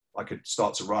could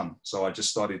start to run. So I just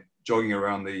started jogging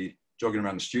around the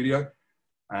studio,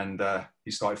 and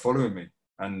he started following me.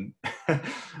 And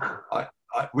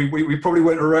we probably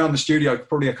went around the studio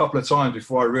probably a couple of times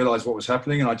before I realized what was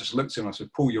happening. And I just looked at him and I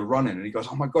said, Paul, you're running. And he goes,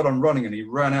 oh my God, I'm running. And he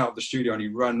ran out of the studio, and he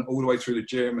ran all the way through the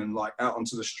gym and like out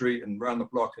onto the street and around the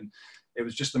block. And it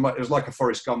was just, it was like a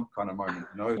Forrest Gump kind of moment,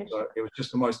 you know. So it was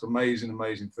just the most amazing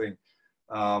thing.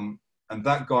 And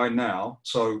that guy now,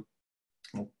 so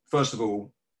first of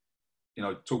all, you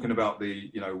know, talking about the,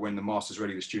 you know, when the master's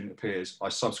ready, the student appears, I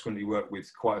subsequently worked with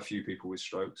quite a few people with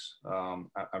strokes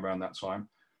around that time.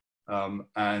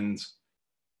 And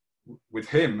with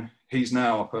him, he's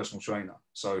now a personal trainer.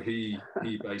 So he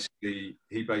was, you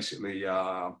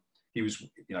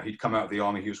know, he'd come out of the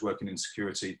army, he was working in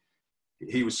security.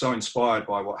 He was so inspired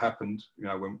by what happened, you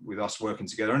know, with us working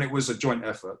together, and it was a joint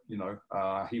effort, you know.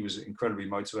 He was incredibly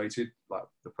motivated, like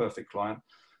the perfect client.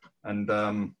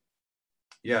 And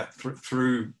yeah,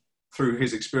 through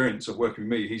his experience of working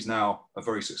with me, he's now a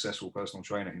very successful personal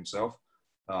trainer himself.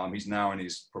 He's now in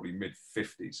his probably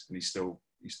mid-50s, and he's still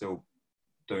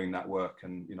doing that work.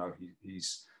 And, you know,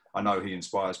 I know he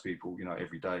inspires people, you know,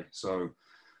 every day. So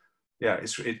yeah,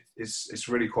 it's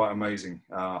really quite amazing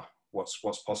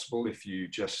what's possible if you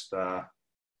just,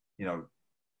 you know,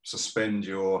 suspend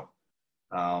your,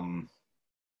 you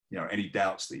know, any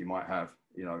doubts that you might have,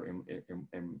 you know,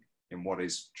 in what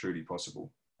is truly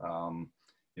possible.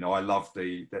 You know, I love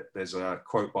there's a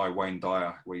quote by Wayne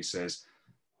Dyer where he says,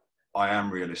 I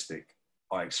am realistic,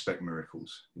 I expect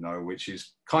miracles, you know, which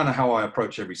is kind of how I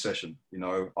approach every session. You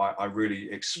know, I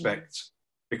really expect,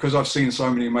 because I've seen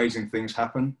so many amazing things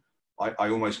happen, I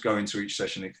almost go into each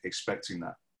session expecting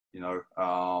that, you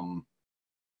know,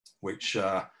 which, you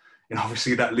know,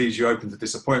 obviously that leaves you open to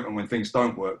disappointment when things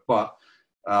don't work, but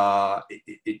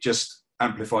it just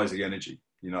amplifies the energy.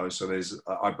 You know, so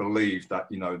I believe that,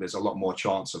 you know, there's a lot more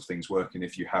chance of things working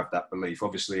if you have that belief.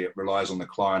 Obviously, it relies on the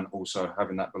client also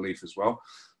having that belief as well,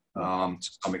 to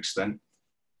some extent.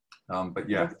 But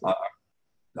yeah, I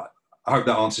hope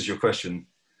that answers your question.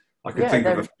 I could think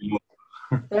of a few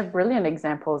more. They're brilliant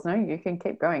examples. No, you can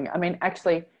keep going. I mean,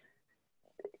 actually,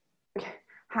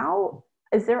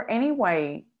 is there any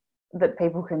way that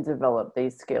people can develop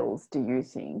these skills, do you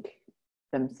think,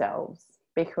 themselves?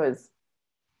 Because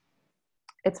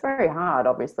it's very hard,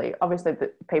 obviously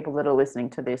the people that are listening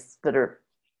to this that are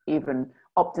even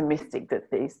optimistic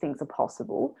that these things are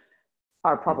possible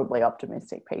are probably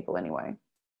optimistic people anyway.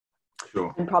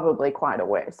 Sure. And probably quite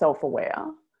self-aware.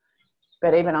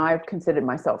 But even I've considered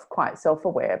myself quite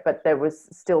self-aware, but there was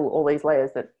still all these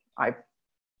layers that I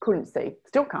couldn't see,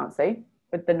 still can't see,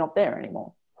 but they're not there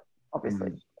anymore,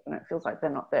 obviously. And it feels like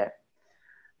they're not there.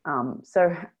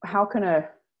 So how can a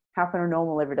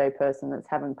normal everyday person that's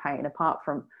having pain, apart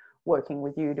from working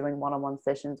with you, doing one-on-one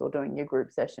sessions or doing your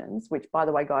group sessions, which, by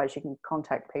the way, guys, you can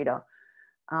contact Peter.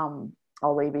 I'll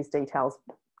leave his details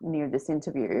near this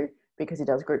interview, because he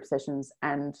does group sessions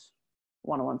and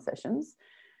one-on-one sessions.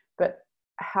 But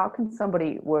how can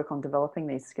somebody work on developing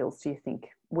these skills, do you think,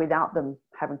 without them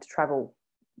having to travel,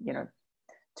 you know,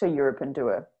 to Europe and do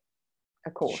a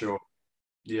course? Sure.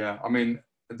 Yeah. I mean,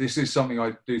 this is something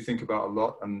I do think about a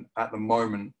lot. And at the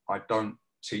moment, I don't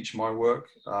teach my work.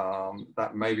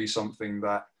 That may be something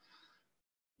that,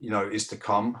 you know, is to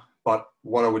come. But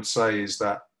what I would say is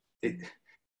that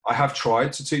I have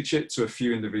tried to teach it to a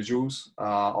few individuals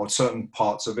or certain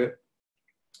parts of it.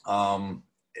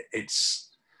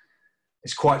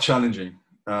 It's quite challenging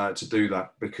to do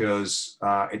that, because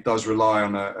it does rely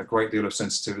on a great deal of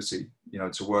sensitivity, you know,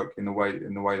 to work in the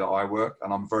way that I work.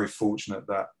 And I'm very fortunate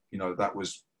that, you know, that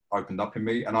was opened up in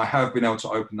me, and I have been able to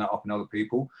open that up in other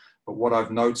people. But what I've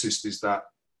noticed is that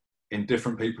in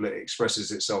different people, it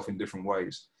expresses itself in different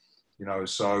ways, you know.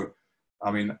 So, I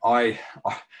mean,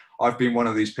 I've been one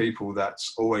of these people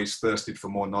that's always thirsted for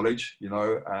more knowledge, you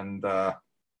know, and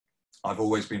I've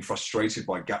always been frustrated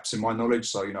by gaps in my knowledge.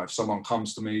 So, you know, if someone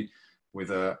comes to me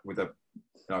with a you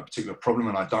know, particular problem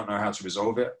and I don't know how to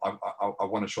resolve it, I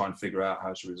want to try and figure out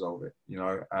how to resolve it, you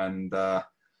know. And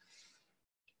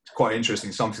it's quite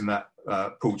interesting, something that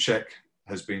Paul Chek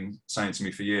has been saying to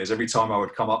me for years. Every time I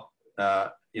would come up,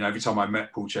 you know, every time I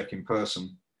met Paul Chek in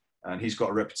person, and he's got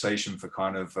a reputation for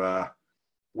kind of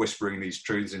whispering these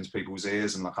truths into people's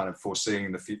ears and like kind of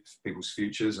foreseeing people's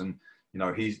futures. And, you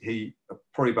know, he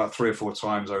probably about 3 or 4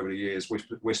 times over the years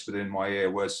whispered in my ear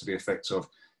words to the effect of,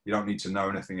 "You don't need to know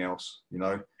anything else," you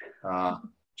know.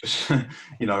 Just,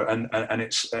 you know, and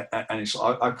it's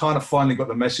I kind of finally got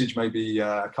the message maybe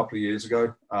a couple of years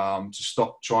ago, to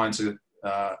stop trying to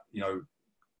you know,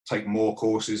 take more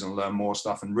courses and learn more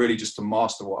stuff, and really just to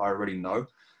master what I already know.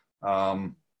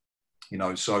 You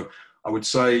know, so I would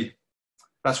say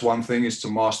that's one thing, is to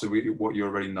master what you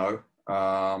already know.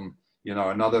 You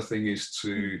know, another thing is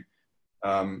to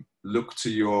look to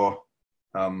your,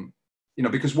 you know,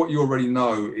 because what you already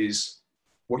know is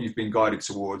what you've been guided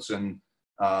towards, and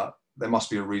there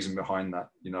must be a reason behind that,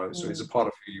 you know. So it's a part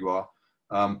of who you are.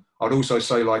 I'd also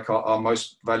say, like, our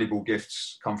most valuable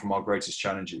gifts come from our greatest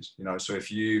challenges, you know. So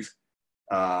if you've,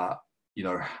 you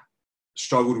know,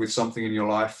 struggled with something in your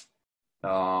life,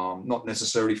 not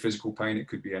necessarily physical pain, it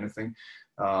could be anything,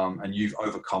 and you've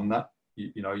overcome that,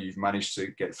 you know, you've managed to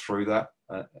get through that,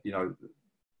 you know,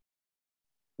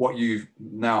 what you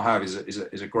now have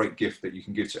is a great gift that you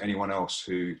can give to anyone else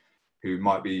who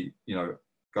might be, you know,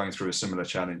 going through a similar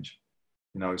challenge,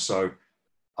 you know. So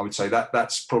I would say that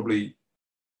that's probably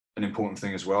an important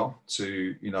thing as well,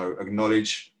 to, you know,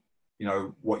 acknowledge, you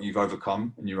know, what you've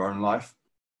overcome in your own life,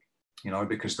 you know,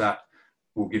 because that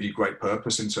will give you great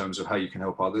purpose in terms of how you can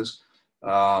help others.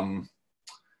 I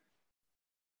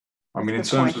mean, in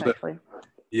terms of actually.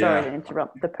 Sorry to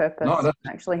interrupt. The purpose, no,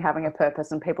 actually having a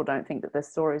purpose, and people don't think that their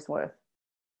story's worth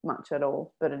much at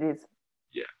all, but it is.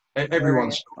 Yeah,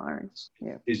 everyone's story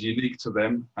is unique to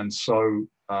them, and so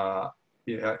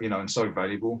yeah, you know, and so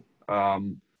valuable. I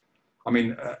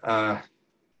mean,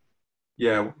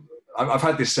 yeah, I've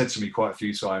had this said to me quite a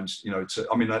few times, you know.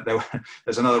 I mean,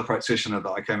 there's another practitioner that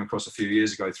I came across a few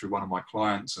years ago through one of my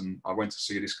clients, and I went to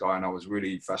see this guy, and I was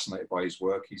really fascinated by his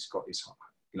work. He's got his,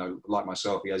 you know, like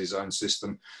myself, he has his own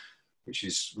system, which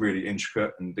is really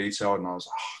intricate and detailed. And I was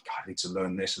like, oh, God, I need to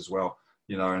learn this as well,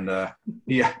 you know. And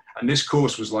yeah, and this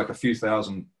course was like a few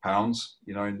 £1,000s,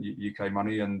 you know, in UK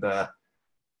money. And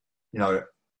you know,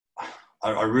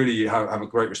 I really have a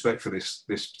great respect for this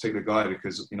particular guy,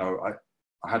 because, you know,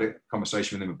 I had a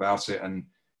conversation with him about it, and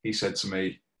he said to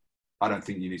me, "I don't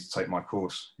think you need to take my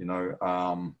course. You know,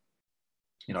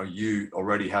 you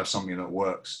already have something that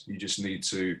works. You just need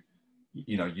to,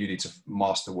 you know, you need to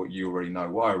master what you already know."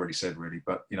 What I already said, really,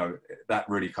 but, you know, that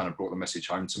really kind of brought the message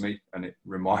home to me, and it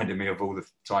reminded me of all the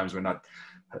times when I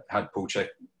had Paul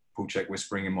Chek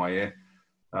whispering in my ear.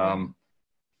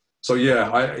 So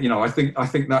yeah, I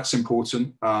think that's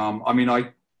important. I mean,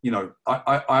 I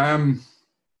am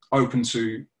open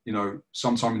to, you know,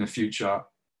 sometime in the future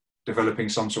developing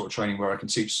some sort of training where I can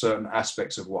teach certain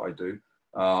aspects of what I do,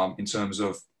 in terms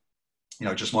of, you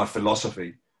know, just my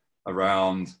philosophy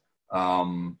around,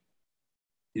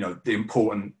 you know, the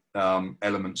important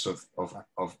elements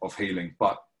of healing.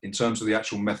 But in terms of the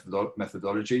actual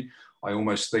methodology, I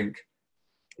almost think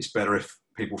it's better if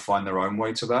people find their own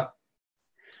way to that.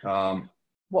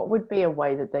 What would be a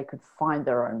way that they could find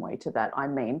their own way to that? I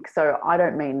mean, so I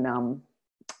don't mean,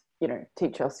 you know,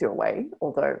 teach us your way,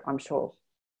 although I'm sure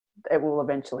it will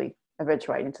eventually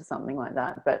eventuate into something like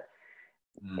that. But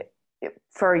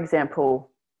for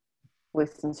example,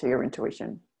 listen to your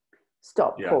intuition,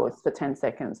 stop, pause for 10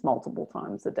 seconds multiple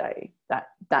times a day, that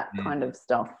kind of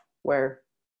stuff, where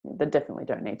they definitely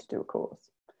don't need to do a course.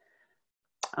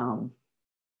 How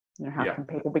can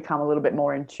people become a little bit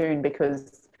more in tune,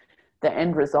 because the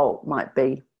end result might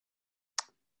be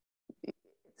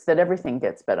that everything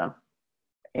gets better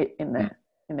in the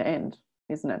end,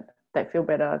 isn't it? They feel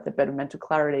better, they've better mental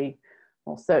clarity,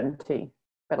 more certainty,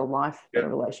 better life, better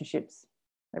relationships,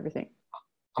 everything.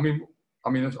 I mean,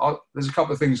 there's a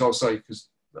couple of things I'll say, because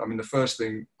the first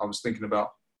thing I was thinking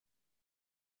about,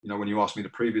 when you asked me the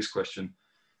previous question,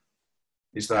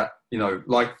 is that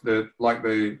like the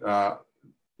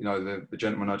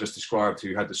gentleman I just described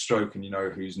who had the stroke and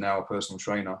who's now a personal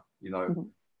trainer,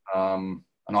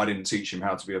 and I didn't teach him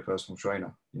how to be a personal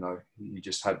trainer. He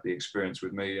just had the experience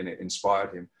with me and it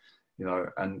inspired him.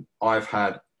 And I've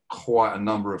had quite a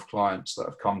number of clients that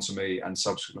have come to me and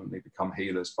subsequently become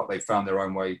healers, but they found their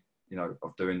own way,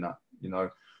 of doing that.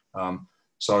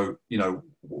 So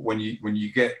when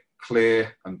you get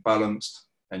clear and balanced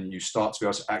and you start to be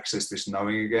able to access this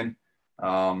knowing again,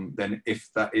 then if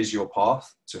that is your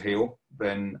path to heal,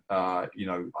 then I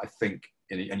think,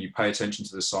 and you pay attention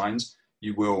to the signs,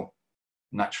 you will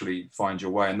naturally find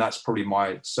your way. And that's probably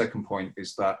my second point,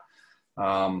 is that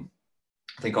I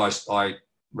think I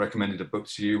recommended a book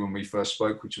to you when we first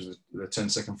spoke, which was the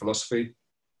 10-Second Philosophy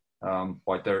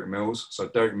by Derek Mills. So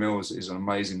Derek Mills is an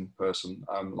amazing person.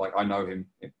 I know him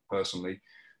personally.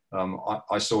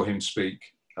 I saw him speak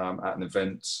at an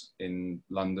event in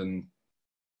London,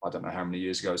 I don't know how many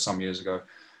years ago, some years ago.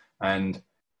 And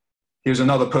he was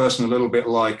another person, a little bit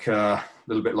like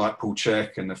Paul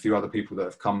Chek and a few other people that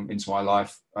have come into my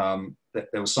life.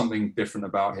 There was something different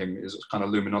about him. It was kind of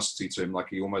luminosity to him, like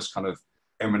he almost kind of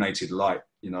emanated light,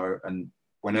 and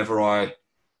whenever I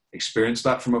experience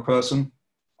that from a person,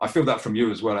 I feel that from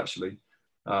you as well, actually.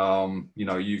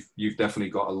 You've definitely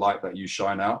got a light that you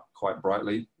shine out quite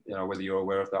brightly, whether you're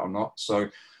aware of that or not. So,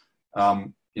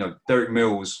 Derek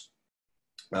Mills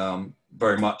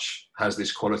very much has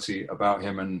this quality about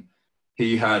him, and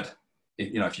he had,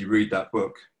 if you read that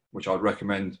book, which I'd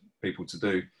recommend people to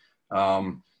do,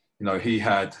 he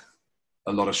had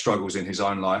a lot of struggles in his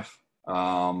own life.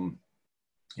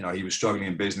 He was struggling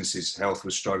in business, his health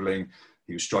was struggling,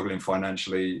 he was struggling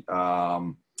financially.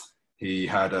 He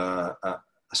had a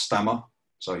stammer,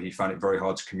 so he found it very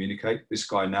hard to communicate. This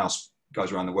guy now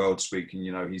goes around the world speaking.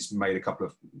 He's made a couple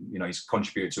of, he's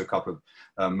contributed to a couple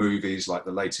of movies, like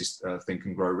the latest Think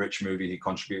and Grow Rich movie. He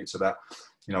contributed to that.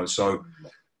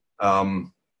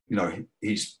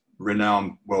 He's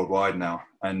renowned worldwide now.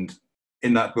 And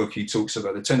in that book, he talks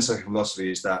about the 10-second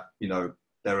philosophy is that,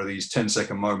 there are these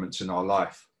 10-second moments in our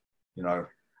life,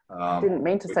 I didn't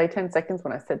mean to say 10 seconds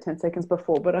when I said 10 seconds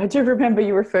before, but I do remember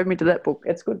you referred me to that book.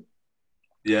 It's good.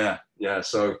 Yeah.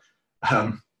 So,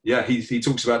 he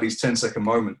talks about these 10-second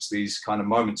moments, these kind of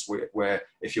moments where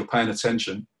if you're paying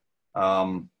attention,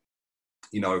 your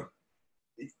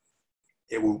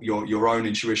own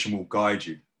intuition will guide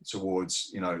you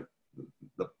towards,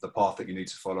 the path that you need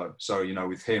to follow. So,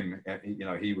 with him,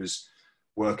 he was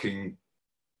working,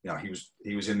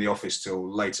 he was in the office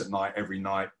till late at night, every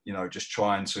night, just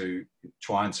trying to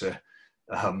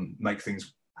make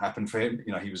things happen for him.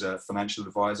 He was a financial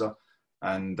advisor,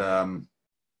 and,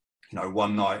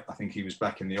 one night, I think he was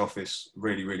back in the office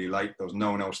really, really late. There was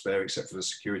no one else there except for the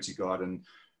security guard. And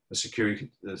the security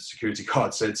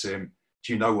guard said to him,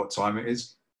 "Do you know what time it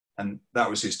is?" And that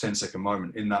was his 10-second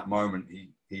moment. In that moment,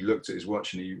 he looked at his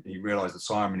watch and he realized the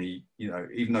time, and he,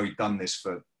 even though he'd done this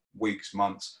for weeks,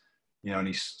 months, and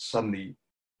he suddenly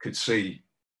could see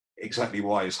exactly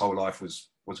why his whole life was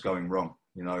going wrong,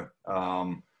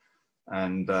 I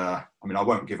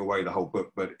won't give away the whole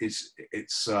book, but it's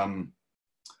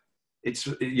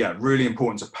really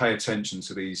important to pay attention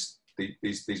to these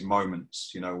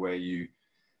moments, where you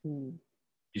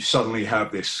suddenly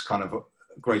have this kind of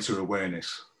greater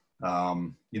awareness,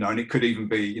 and it could even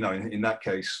be, in that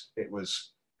case, it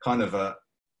was kind of a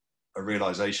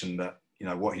realization that,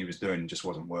 what he was doing just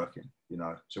wasn't working,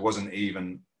 so it wasn't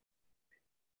even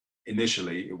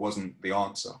initially, it wasn't the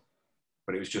answer,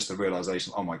 but it was just a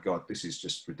realization, oh my God, this is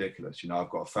just ridiculous. I've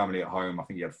got a family at home. I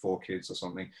think he had 4 kids or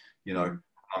something,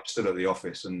 I'm still at the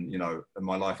office and, and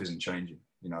my life isn't changing,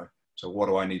 so what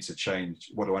do I need to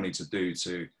change? What do I need to do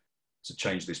to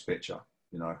change this picture,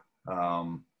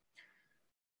 and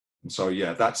so,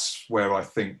 that's where I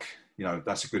think,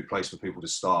 that's a good place for people to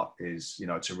start is,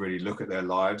 to really look at their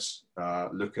lives,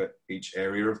 look at each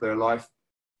area of their life.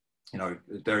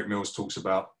 Derek Mills talks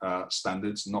about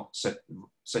standards, not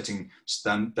setting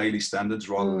daily standards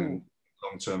rather than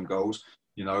long-term goals,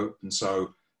 and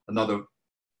so another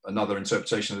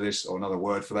interpretation of this, or another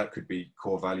word for that, could be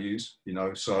core values,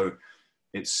 so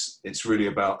it's really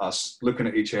about us looking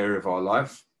at each area of our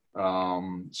life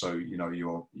So, you know,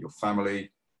 your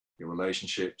family, your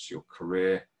relationships, your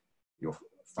career, your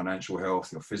financial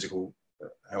health, your physical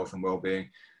health and well-being,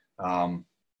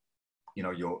 you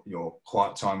know, your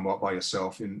quiet time by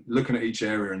yourself, in looking at each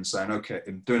area and saying, okay,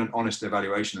 and doing an honest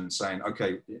evaluation and saying,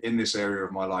 okay, in this area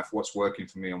of my life, what's working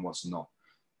for me and what's not,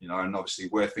 you know, and obviously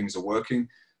where things are working,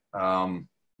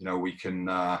 you know, we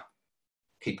can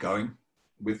keep going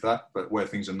with that, but where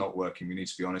things are not working, we need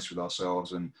to be honest with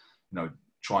ourselves and, you know,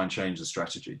 try and change the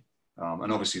strategy.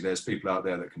 And obviously there's people out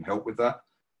there that can help with that.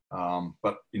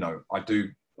 But, you know,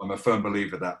 I'm a firm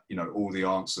believer that, you know, all the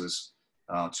answers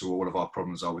to all of our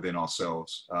problems are within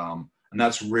ourselves. And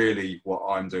that's really what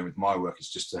I'm doing with my work, is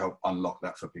just to help unlock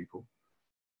that for people.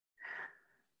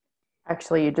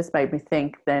 Actually, you just made me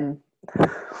think then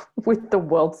with the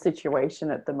world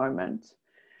situation at the moment.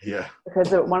 Yeah.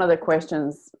 Because one of the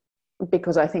questions,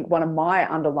 because I think one of my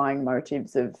underlying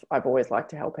motives of, I've always liked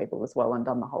to help people as well, and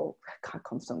done the whole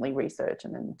constantly research,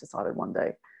 and then decided one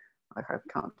day, I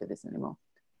can't do this anymore.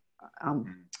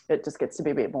 It just gets to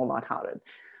be a bit more lighthearted.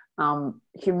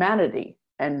 Humanity,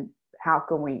 and how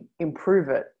can we improve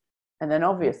it? And then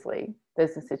obviously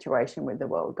there's a situation with the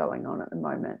world going on at the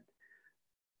moment.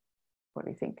 What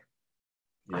do you think?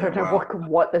 Yeah, I don't know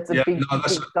what that's a big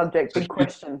subject, big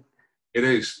question. It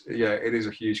is. Yeah, it is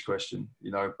a huge question,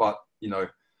 you know, but, you know,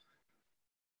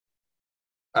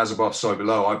 as above, so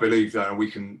below. I believe that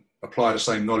we can apply the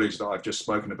same knowledge that I've just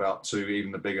spoken about to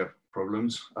even the bigger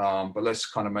problems. But let's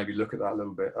kind of maybe look at that a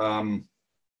little bit.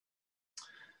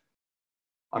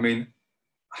 I mean,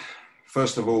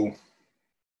 first of all,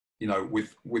 you know,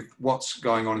 with what's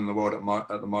going on in the world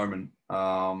at the moment,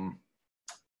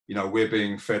 you know, we're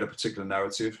being fed a particular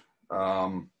narrative,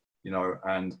 you know,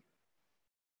 and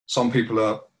some people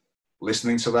are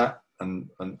listening to that and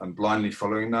blindly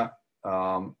following that,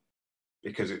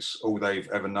 because it's all they've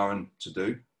ever known to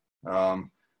do.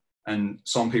 And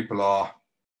some people are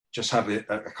just have a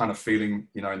kind of feeling,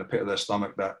 you know, in the pit of their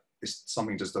stomach that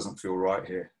something just doesn't feel right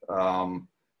here.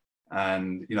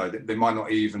 And, you know, they might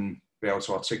not even be able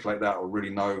to articulate that or really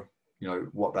know, you know,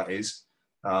 what that is.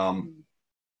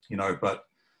 You know, but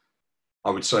I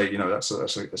would say, you know,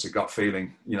 that's a gut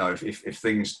feeling. You know, if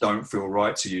things don't feel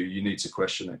right to you, you need to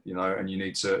question it, you know, and you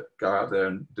need to go out there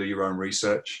and do your own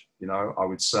research. You know, I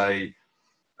would say,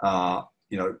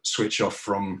 you know, switch off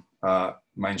from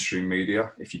mainstream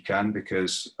media if you can,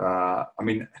 because, I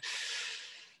mean,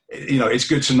 you know, it's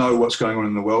good to know what's going on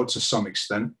in the world to some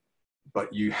extent,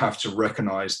 but you have to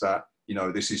recognize that, you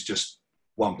know, this is just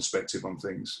one perspective on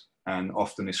things. And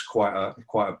often it's quite a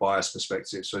biased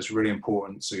perspective. So it's really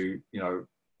important to, you know,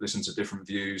 listen to different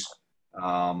views,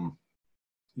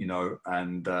 you know,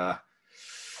 and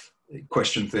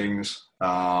question things,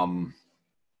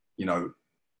 you know,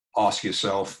 ask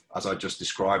yourself, as I just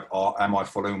described, am I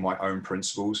following my own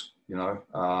principles, you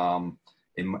know,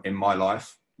 in my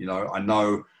life? You know, I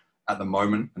know at the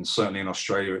moment, and certainly in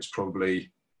Australia, it's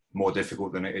probably more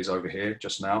difficult than it is over here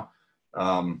just now,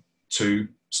 to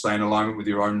stay in alignment with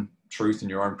your own truth and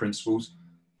your own principles.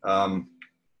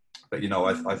 But, you know,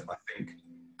 I think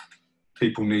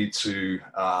people need to,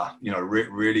 you know,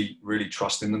 really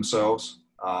trust in themselves.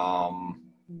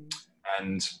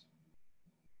 And,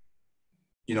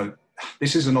 you know,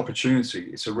 this is an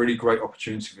opportunity. It's a really great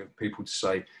opportunity for people to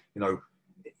say, you know,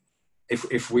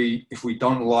 if we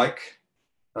don't like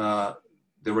the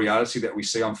reality that we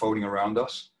see unfolding around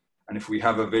us, and if we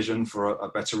have a vision for a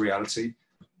better reality,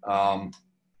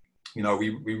 you know,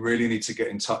 we really need to get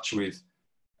in touch with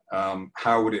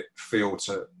how would it feel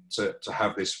to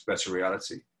have this better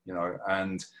reality, you know,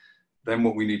 and then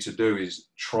what we need to do is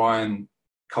try and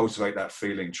cultivate that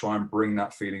feeling, try and bring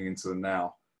that feeling into the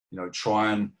now, you know,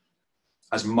 try and,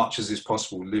 as much as is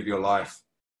possible, live your life,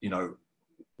 you know,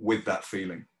 with that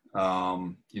feeling,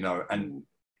 you know, and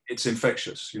it's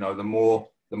infectious. You know, the more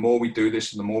we do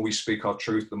this, and the more we speak our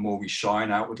truth, the more we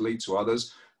shine outwardly to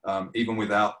others, even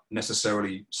without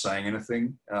necessarily saying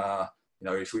anything. You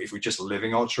know, if we're just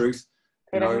living our truth.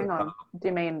 Peter, hang on. Do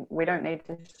you mean we don't need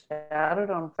to shout it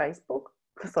on Facebook?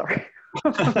 Sorry.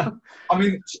 I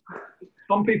mean,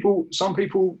 some people,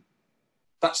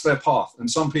 that's their path, and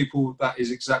some people, that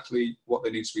is exactly what they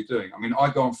need to be doing. I mean,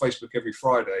 I go on Facebook every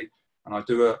Friday, and I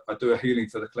do a healing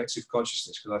for the collective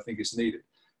consciousness, because I think it's needed.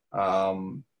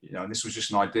 You know, and this was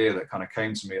just an idea that kind of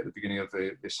came to me at the beginning of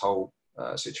this whole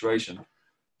situation,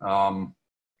 and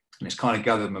it's kind of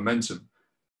gathered momentum.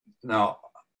 Now,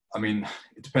 I mean,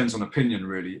 it depends on opinion,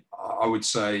 really. I would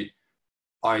say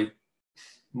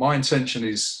my intention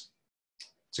is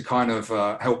to kind of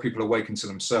help people awaken to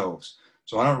themselves.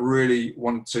 So I don't really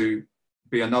want to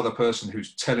be another person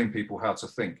who's telling people how to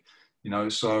think, you know.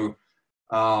 So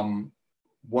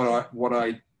what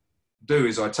I do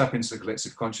is I tap into the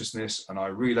collective consciousness and I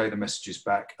relay the messages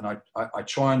back, and I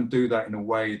try and do that in a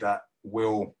way that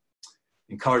will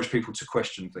encourage people to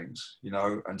question things, you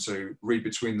know, and to read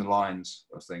between the lines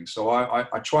of things. So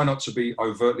I try not to be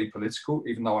overtly political,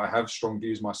 even though I have strong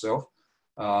views myself.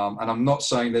 And I'm not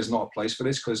saying there's not a place for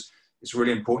this, because it's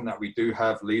really important that we do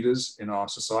have leaders in our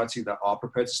society that are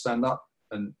prepared to stand up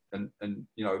and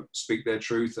you know, speak their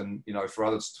truth, and, you know, for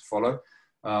others to follow.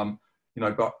 You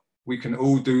know, but we can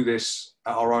all do this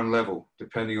at our own level,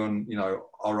 depending on, you know,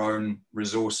 our own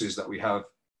resources that we have,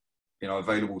 you know,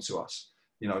 available to us.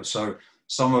 You know, so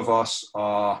some of us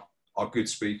are good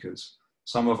speakers.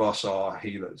 Some of us are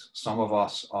healers. Some of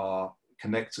us are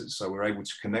connectors. So we're able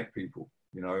to connect people,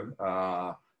 you know.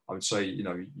 I would say, you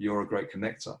know, you're a great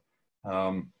connector.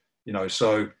 You know,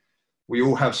 so we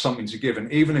all have something to give.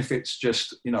 And even if it's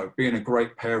just, you know, being a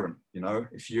great parent, you know,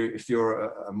 if you're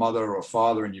a mother or a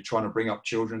father and you're trying to bring up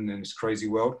children in this crazy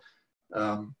world,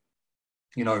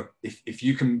 you know, if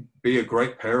you can be a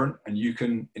great parent and you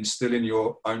can instill in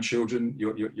your own children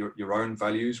your own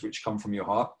values, which come from your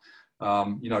heart,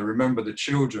 you know, remember, the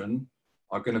children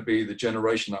are going to be the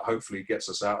generation that hopefully gets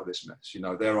us out of this mess. You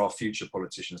know, they're our future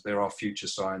politicians, they're our future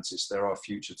scientists, they're our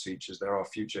future teachers, they're our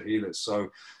future healers. So,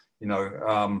 you know,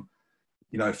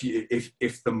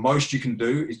 if the most you can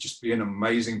do is just be an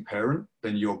amazing parent,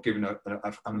 then you're giving an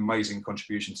amazing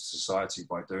contribution to society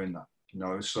by doing that. You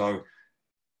know, so,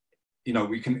 you know,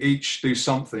 we can each do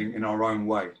something in our own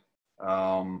way.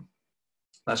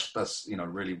 That's you know,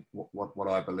 really what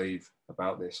I believe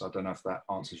about this. I don't know if that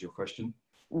answers your question.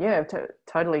 Yeah,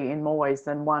 totally, in more ways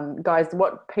than one. Guys,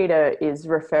 what Peter is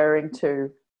referring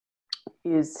to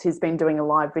is he's been doing a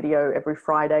live video every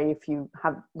Friday. If you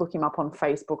look him up on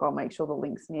Facebook, I'll make sure the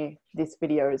link's near this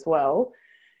video as well,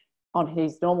 on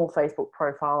his normal Facebook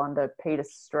profile under Peter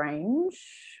Strange.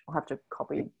 I'll have to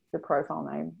copy the profile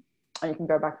name, and you can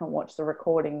go back and watch the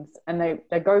recordings, and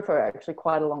they go for actually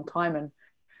quite a long time. And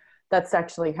that's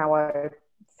actually how I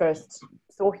first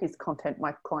saw his content.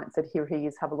 My client said, here he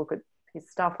is, have a look at his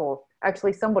stuff. Or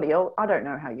actually somebody else, I don't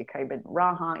know how you came in,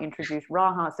 Raha introduced,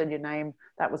 Raha said your name,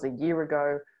 that was a year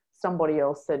ago. Somebody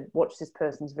else said, watch this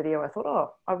person's video. I thought,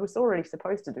 oh, I was already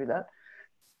supposed to do that.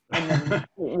 And then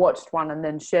watched one and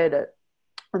then shared it.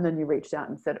 And then you reached out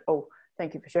and said, oh,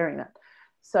 thank you for sharing that.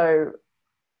 So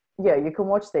yeah, you can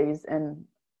watch these, and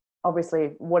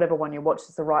obviously whatever one you watch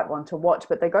is the right one to watch,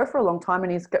 but they go for a long time.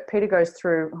 And Peter goes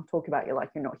through, I'll talk about you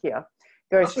like you're not here,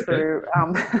 goes through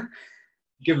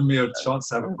giving me a chance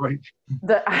to have a break.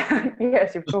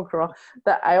 Yes, you've talked for a while.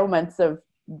 The ailments of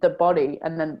the body,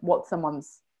 and then what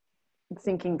someone's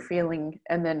thinking, feeling,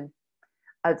 and then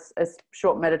a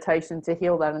short meditation to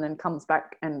heal that, and then comes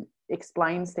back and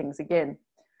explains things again.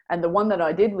 And the one that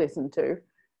I did listen to,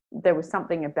 there was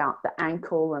something about the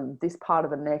ankle and this part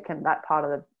of the neck and that part of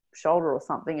the shoulder or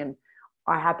something, and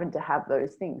I happened to have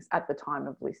those things at the time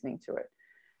of listening to it.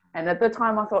 And at the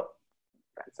time I thought,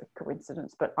 that's a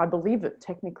coincidence, but I believe it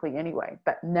technically anyway.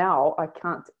 But now I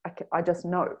just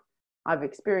know. I've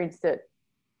experienced it.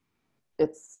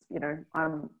 It's, you know,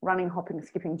 I'm running, hopping,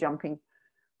 skipping, jumping.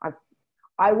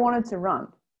 I wanted to run.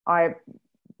 I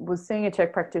was seeing a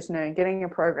Czech practitioner and getting a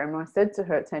program, and I said to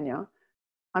her, Tanya,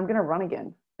 I'm going to run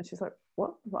again. And she's like,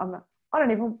 what? I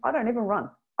don't even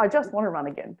run. I just want to run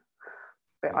again.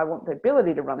 But I want the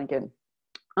ability to run again.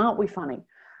 Aren't we funny?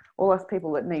 All us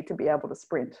people that need to be able to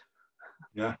sprint.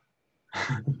 Yeah.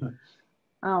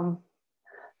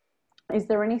 Is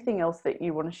there anything else that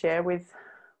you want to share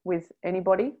with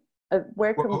anybody?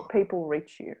 Where can people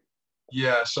reach you?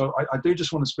 Yeah, so I do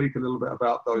just want to speak a little bit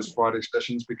about those Friday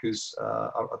sessions, because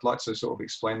I'd like to sort of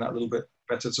explain that a little bit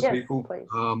better to people. Please.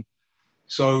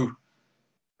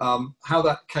 How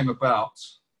that came about,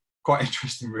 quite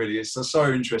interesting really. It's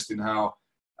so interesting how,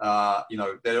 you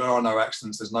know, there are no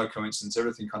accidents, there's no coincidence,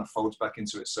 everything kind of folds back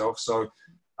into itself. So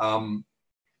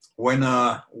when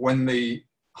the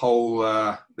whole,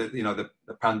 the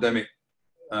pandemic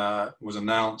was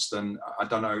announced, and I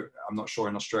don't know, I'm not sure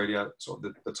in Australia, sort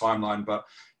of the timeline, but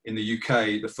in the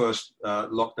UK, the first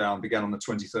lockdown began on the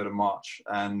 23rd of March.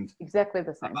 And exactly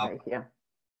the same day, yeah.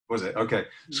 Was it? Okay.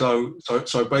 So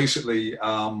basically,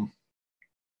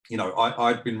 you know,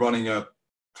 I'd been running a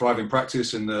thriving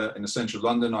practice in the central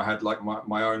London. I had like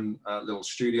my own little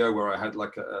studio where I had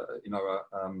like a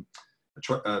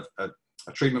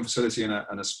treatment facility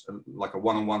and like a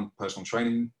one-on-one personal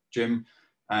training gym.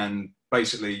 And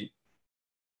basically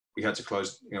we had to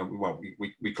close, you know, well,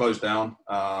 we closed down,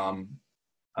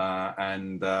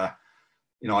 and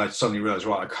you know, I suddenly realized,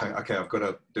 right, okay, I've got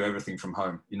to do everything from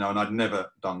home, you know, and I'd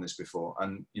never done this before.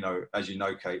 And, you know, as you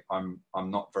know, Kate, I'm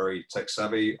not very tech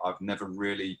savvy. I've never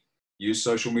really used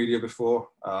social media before.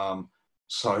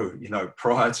 So, you know,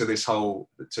 prior to this whole,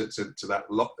 to that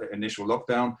initial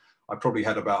lockdown, I probably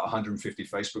had about 150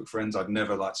 Facebook friends. I'd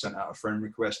never like sent out a friend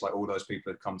request. Like all those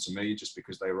people had come to me just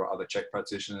because they were other Czech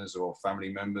practitioners or family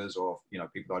members or, you know,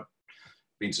 people I'd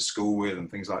been to school with and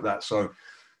things like that. So,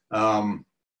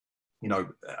 you know,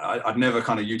 I'd never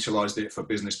kind of utilized it for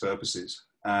business purposes.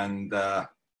 And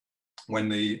when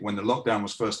the lockdown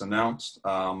was first announced,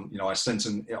 you know, I sent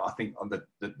I think on the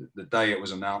day it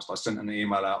was announced, I sent an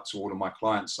email out to all of my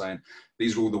clients saying,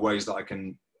 these are all the ways that I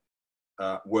can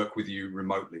work with you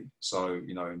remotely. So,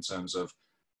 you know, in terms of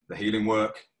the healing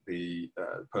work, the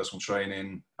personal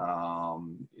training,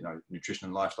 you know, nutrition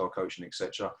and lifestyle coaching,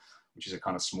 etc., which is a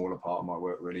kind of smaller part of my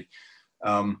work, really.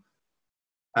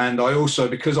 And I also,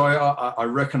 because I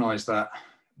recognize that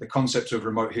the concept of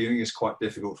remote healing is quite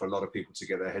difficult for a lot of people to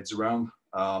get their heads around.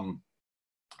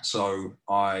 So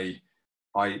I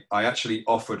actually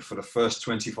offered for the first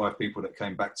 25 people that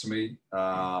came back to me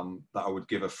that I would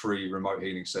give a free remote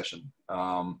healing session.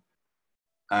 Because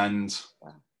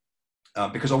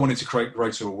I wanted to create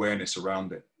greater awareness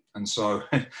around it. And so,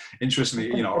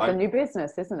 interestingly, you know, it's a new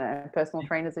business, isn't it? Personal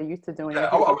trainers are used to doing it.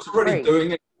 I was already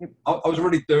doing it. I was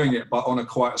already doing it, but on a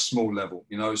quite a small level,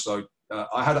 you know. So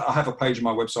I have a page on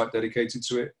my website dedicated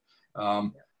to it,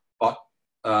 but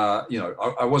you know,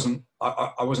 I wasn't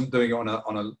doing it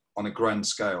on a grand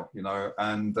scale, you know,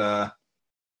 and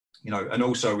you know, and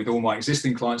also with all my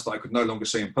existing clients that I could no longer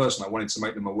see in person, I wanted to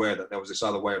make them aware that there was this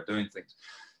other way of doing things,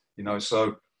 you know.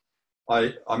 So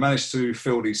I managed to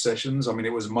fill these sessions. I mean,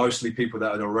 it was mostly people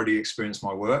that had already experienced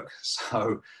my work.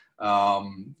 So,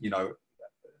 you know,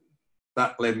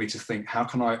 that led me to think, how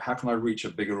can I reach a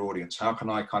bigger audience? How can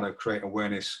I kind of create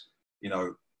awareness, you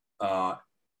know,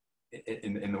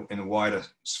 in a wider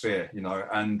sphere, you know?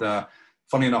 And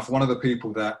funny enough, one of the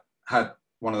people that had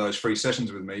one of those free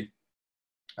sessions with me,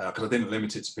 because I didn't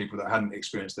limit it to people that hadn't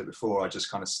experienced it before, I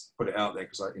just kind of put it out there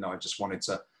because I just wanted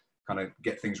to kind of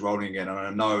get things rolling again. And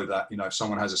I know that, you know, if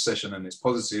someone has a session and it's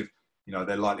positive, you know,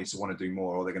 they're likely to want to do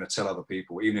more, or they're going to tell other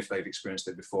people, even if they've experienced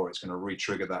it before, it's going to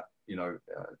re-trigger that, you know,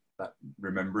 that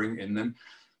remembering in them.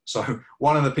 So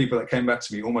one of the people that came back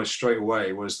to me almost straight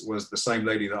away was the same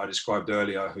lady that I described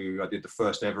earlier, who I did the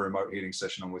first ever remote healing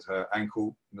session on, with her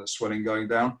ankle, the swelling going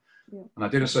down. Yeah. And I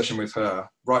did a session with her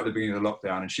right at the beginning of the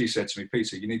lockdown. And she said to me,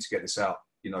 Peter, you need to get this out.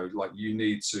 You know, like you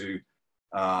need to,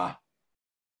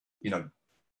 you know,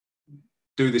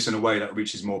 do this in a way that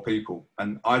reaches more people.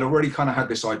 And I'd already kind of had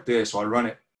this idea. So I ran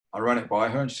it by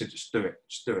her, and she said, just do it,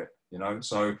 you know?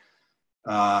 So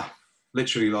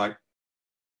literally, like,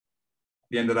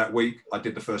 the end of that week, I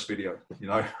did the first video, you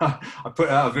know. I put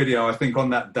out a video, I think on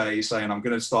that day, saying I'm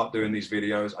going to start doing these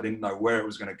videos. I didn't know where it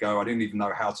was going to go. I didn't even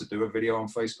know how to do a video on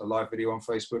Facebook, a live video on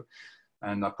Facebook.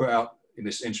 And I put out in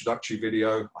this introductory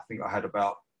video, I think I had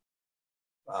about,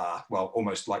 well,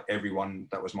 almost like everyone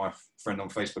that was my friend on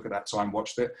Facebook at that time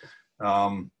watched it.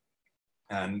 And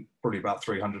probably about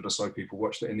 300 or so people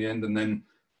watched it in the end. And then,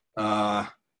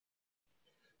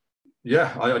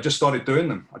 yeah, I just started doing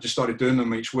them. I just started doing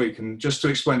them each week. And just to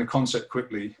explain the concept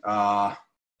quickly, I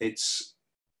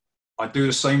do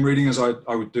the same reading as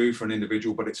I would do for an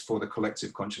individual, but it's for the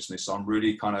collective consciousness. So I'm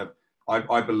really kind of,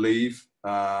 I believe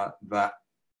that,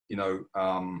 you know,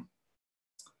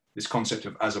 this concept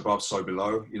of as above, so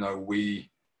below, you know,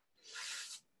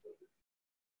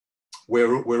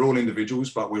 we're all individuals,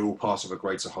 but we're all part of a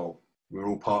greater whole. We're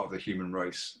all part of the human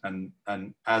race. And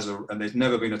there's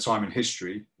never been a time in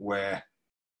history where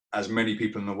as many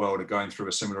people in the world are going through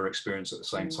a similar experience at the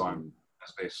same time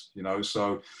as this, you know?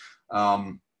 So,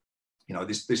 you know,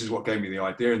 this is what gave me the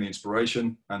idea and the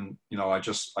inspiration. And, you know, I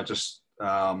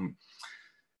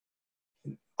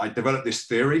developed this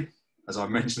theory, as I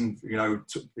mentioned, you know,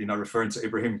 referring to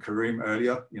Ibrahim Karim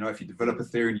earlier. You know, if you develop a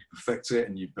theory and you perfect it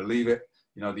and you believe it,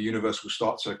 you know, the universe will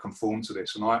start to conform to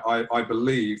this. And I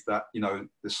believe that, you know,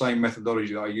 the same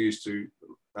methodology that I use to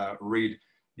read,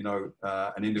 you know,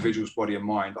 an individual's body and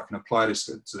mind, I can apply this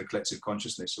to the collective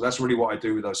consciousness. So that's really what I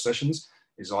do with those sessions,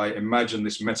 is I imagine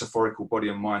this metaphorical body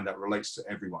and mind that relates to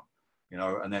everyone, you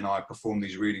know, and then I perform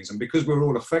these readings. And because we're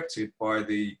all affected by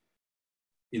the,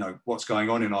 you know, what's going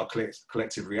on in our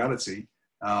collective reality,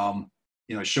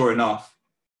 you know, sure enough,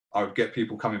 I would get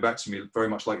people coming back to me very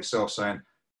much like yourself saying,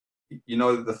 you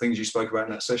know, the things you spoke about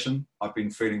in that session, I've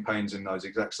been feeling pains in those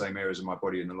exact same areas of my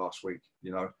body in the last week,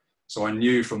 you know. So I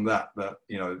knew from that,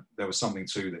 you know, there was something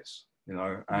to this, you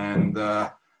know, and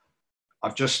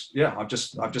I've just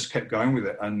kept going with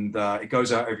it, and it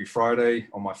goes out every Friday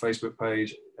on my Facebook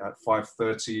page at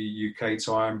 5:30 UK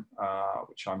time,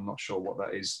 which I'm not sure what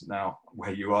that is now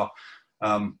where you are,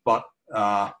 but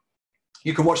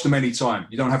you can watch them anytime.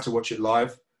 You don't have to watch it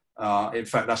live. In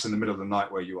fact, that's in the middle of the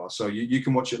night where you are, so you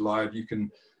can watch it live. You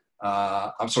can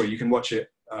you can watch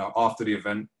it after the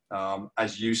event.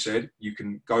 As you said, you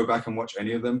can go back and watch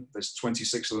any of them. There's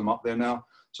 26 of them up there now.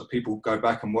 So people go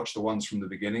back and watch the ones from the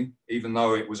beginning, even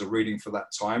though it was a reading for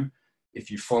that time.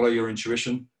 If you follow your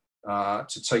intuition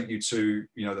to take you to,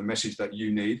 the message that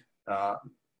you need,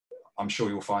 I'm sure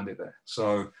you'll find it there.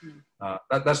 So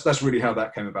that's really how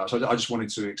that came about. So I just wanted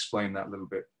to explain that a little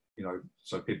bit,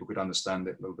 so people could understand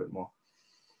it a little bit more.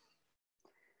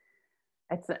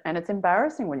 It's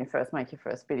embarrassing when you first make your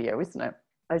first video, isn't it?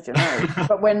 As you know,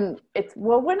 but when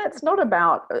it's not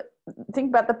about, think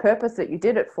about the purpose that you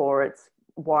did it for. It's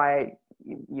why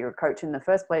you're a coach in the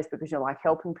first place, because you like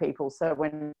helping people. So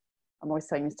when I'm always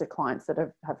saying this to clients that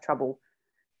have trouble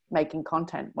making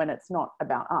content, when it's not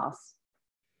about us,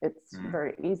 it's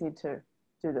very easy to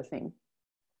do the thing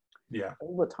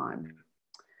all the time.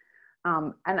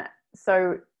 And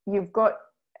so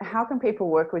how can people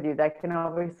work with you? They can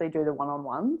obviously do the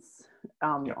one-on-ones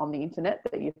on the internet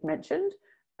that you've mentioned.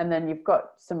 And then you've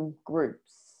got some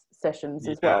groups sessions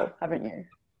as well, haven't you?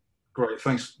 Great,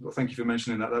 thanks. Well, thank you for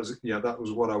mentioning that. That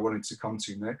was what I wanted to come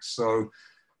to next. So,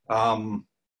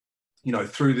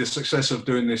 through the success of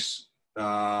doing this,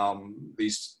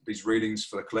 these readings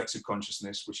for the collective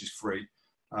consciousness, which is free,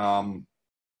 I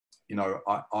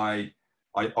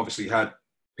obviously had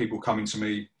people coming to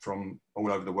me from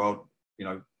all over the world,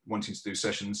 wanting to do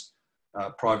sessions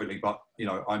privately, but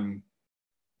I'm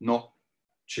not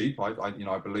cheap.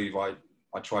 I believe I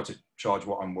try to charge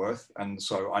what I'm worth, and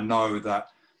so I know that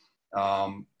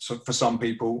so for some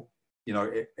people,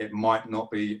 it might not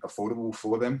be affordable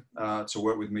for them to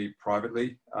work with me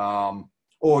privately,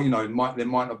 or it might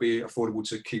not be affordable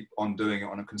to keep on doing it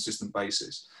on a consistent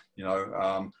basis.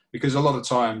 Because a lot of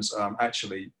times,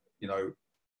 actually, a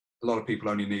lot of people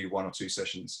only need 1 or 2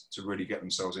 sessions to really get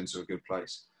themselves into a good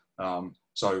place.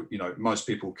 So most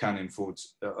people can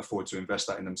afford to invest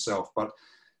that in themselves, but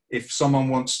if someone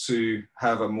wants to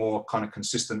have a more kind of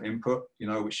consistent input,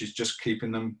 which is just keeping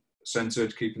them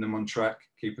centered, keeping them on track,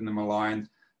 keeping them aligned,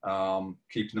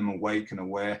 keeping them awake and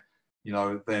aware,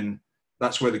 then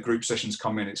that's where the group sessions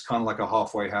come in. It's kind of like a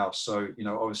halfway house. So,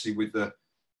 obviously with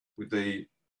the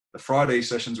Friday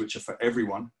sessions, which are for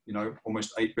everyone,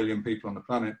 almost 8 billion people on the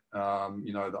planet,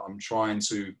 that I'm trying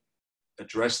to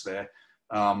address there.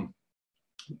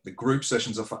 The group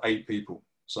sessions are for 8 people.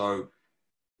 So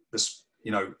this,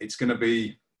 it's going to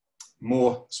be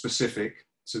more specific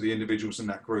to the individuals in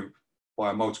that group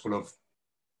by a multiple of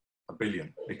 1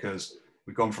 billion, because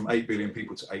we've gone from 8 billion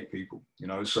people to 8 people,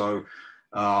 so,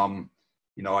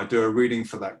 I do a reading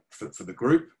for that, for the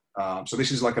group. So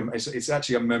this is like it's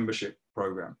actually a membership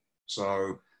program.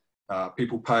 So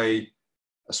people pay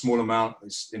a small amount.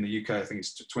 It's in the UK, I think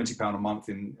it's £20 a month.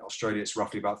 In Australia, it's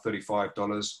roughly about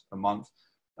 $35 a month.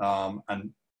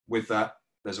 And with that,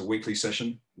 there's a weekly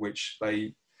session, which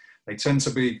they tend to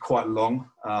be quite long.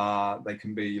 They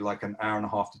can be like an hour and a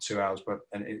half to 2 hours, but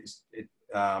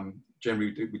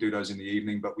generally we do those in the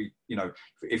evening. But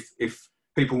if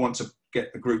people want to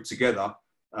get the group together,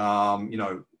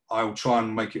 I'll try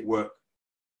and make it work,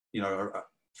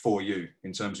 for you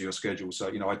in terms of your schedule. So,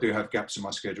 I do have gaps in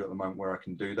my schedule at the moment where I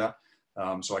can do that.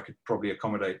 So I could probably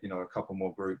accommodate, a couple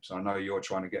more groups. I know you're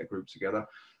trying to get a group together.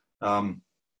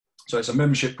 So it's a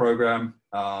membership program.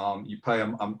 You pay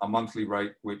a monthly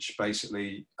rate, which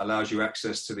basically allows you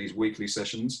access to these weekly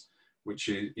sessions, which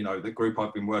is, the group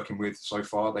I've been working with so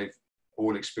far, they've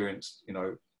all experienced,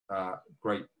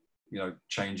 great,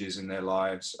 changes in their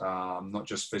lives, not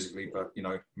just physically, but,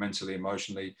 mentally,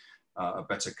 emotionally, a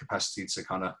better capacity to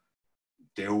kind of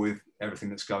deal with everything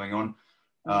that's going on.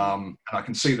 And I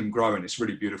can see them growing. It's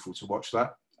really beautiful to watch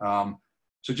that.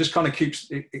 So it just kind of keeps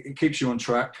you on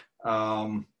track.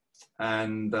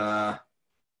 And I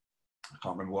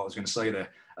can't remember what I was going to say there.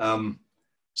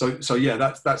 So yeah,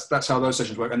 that's how those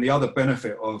sessions work. And the other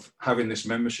benefit of having this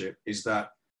membership is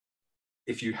that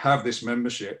if you have this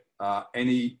membership,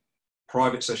 any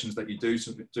private sessions that you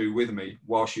do with me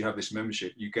whilst you have this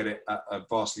membership, you get it at a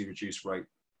vastly reduced rate.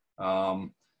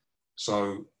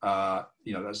 So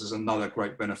there's another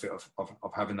great benefit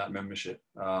of having that membership.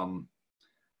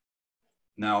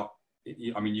 Now,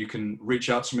 you can reach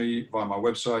out to me via my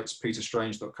website. It's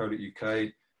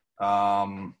peterstrange.co.uk.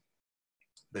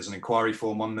 There's an inquiry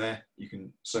form on there. You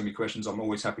can send me questions. I'm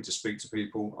always happy to speak to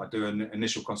people. I do an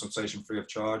initial consultation free of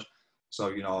charge.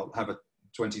 So, I'll have a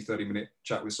 20, 30-minute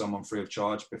chat with someone free of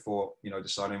charge before, you know,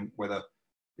 deciding whether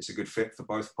it's a good fit for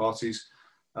both parties.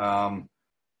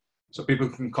 So people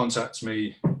can contact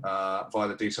me via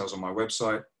the details on my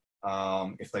website.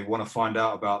 If they want to find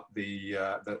out about the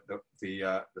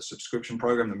subscription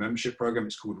program, the membership program,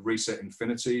 it's called Reset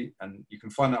Infinity, and you can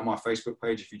find that on my Facebook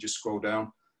page if you just scroll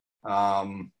down.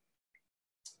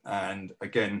 And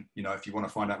again, you know, if you want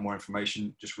to find out more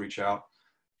information, just reach out.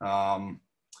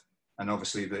 And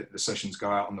obviously the sessions go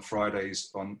out on the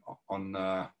Fridays on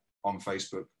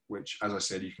Facebook, which, as I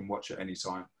said, you can watch at any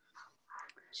time.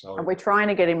 So, and we're trying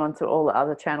to get him onto all the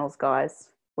other channels, guys.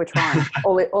 We're trying.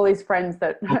 all his friends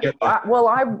that,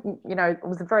 well, you know,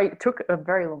 it took a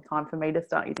very long time for me to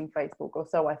start using Facebook, or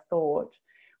so I thought.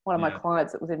 One of my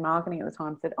clients that was in marketing at the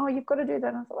time said, "Oh, you've got to do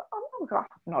that." And I thought, "Oh, God,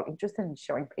 I'm not interested in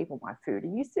showing people my food. Are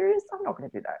you serious? I'm not going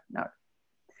to do that." No.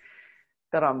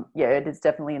 But yeah, it is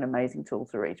definitely an amazing tool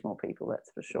to reach more people,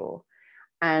 that's for sure.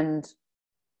 And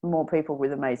more people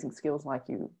with amazing skills like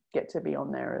you get to be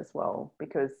on there as well,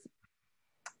 because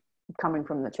coming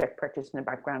from the Czech practitioner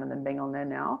background and then being on there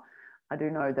now, I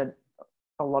do know that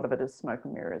a lot of it is smoke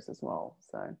and mirrors as well.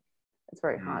 So it's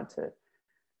very hard to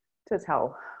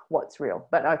tell what's real.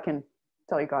 But I can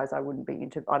tell you guys, I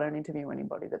don't interview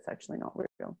anybody that's actually not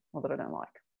real or that I don't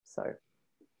like. So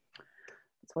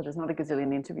that's why there's not a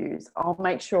gazillion interviews. I'll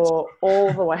make sure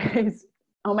there's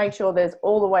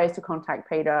all the ways to contact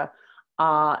Peter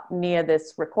near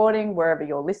this recording, wherever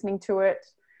you're listening to it.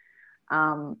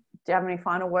 Do you have any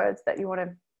final words that you want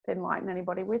to enlighten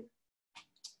anybody with?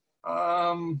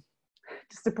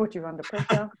 Just to put you under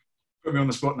pressure. Put me on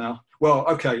the spot now. Well,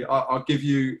 okay, I'll give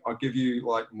you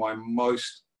like my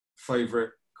most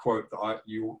favorite quote that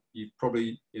you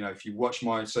probably, you know, if you watch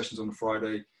my sessions on the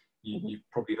Friday, you've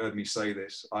probably heard me say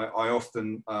this. I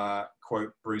often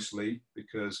quote Bruce Lee,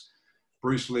 because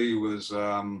Bruce Lee was,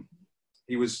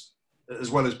 he was,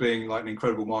 as well as being like an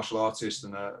incredible martial artist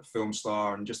and a film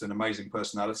star and just an amazing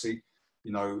personality,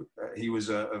 you know, he was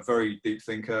a very deep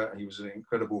thinker. He was an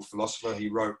incredible philosopher. He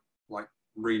wrote like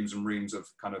reams and reams of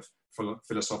kind of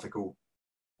philosophical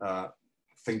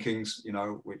thinkings, you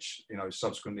know, which, you know,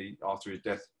 subsequently after his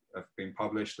death have been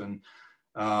published. And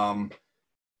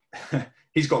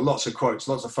he's got lots of quotes,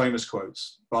 lots of famous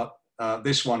quotes, but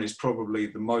this one is probably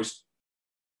the most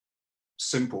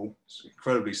simple. It's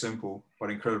incredibly simple, but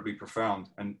incredibly profound.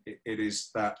 And it is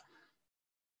that,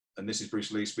 and this is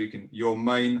Bruce Lee speaking, your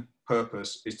main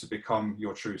purpose is to become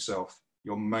your true self.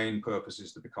 Your main purpose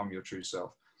is to become your true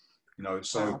self. You know,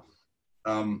 so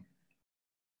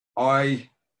I,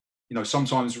 you know,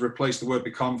 sometimes replace the word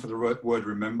become for the word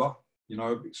remember, you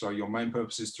know, so your main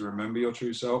purpose is to remember your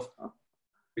true self,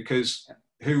 because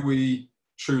who we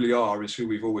truly are is who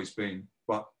we've always been.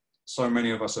 But so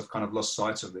many of us have kind of lost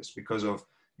sight of this because of,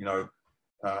 you know,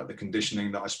 the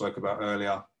conditioning that I spoke about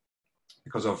earlier,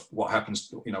 because of what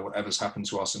happens, you know, whatever's happened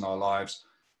to us in our lives,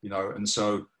 you know. And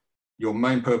so your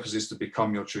main purpose is to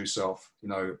become your true self, you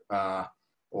know,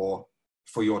 or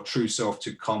for your true self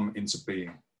to come into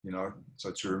being, you know,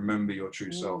 so to remember your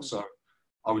true self. So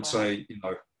I would say, you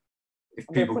know, if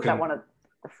people put can, that one at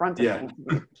the front of things.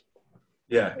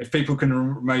 Yeah, if people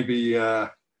can maybe, you know,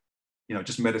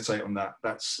 just meditate on that,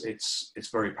 it's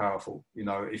very powerful. You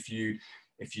know, if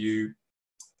you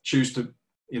choose to,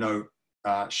 you know,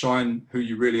 shine who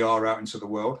you really are out into the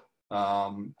world,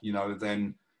 you know,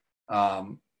 then,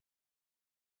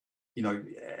 you know,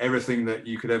 everything that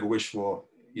you could ever wish for,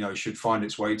 you know, should find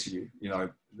its way to you. You know,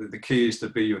 the key is to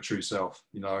be your true self,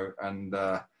 you know, and,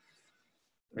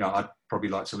 you know, I'd probably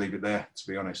like to leave it there, to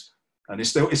be honest. And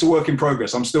it's a work in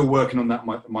progress. I'm still working on that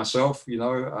myself, you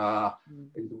know,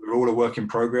 we're all a work in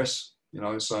progress, you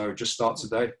know, so just start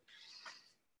today.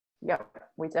 Yep,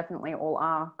 we definitely all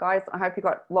are. Guys, I hope you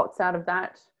got lots out of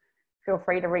that. Feel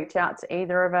free to reach out to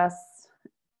either of us.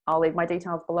 I'll leave my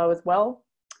details below as well.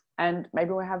 And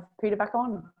maybe we'll have Peter back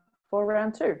on for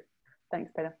round 2.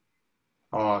 Thanks, Peter.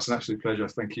 Oh, it's an absolute pleasure.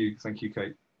 Thank you. Thank you,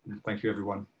 Kate. Thank you,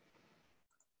 everyone.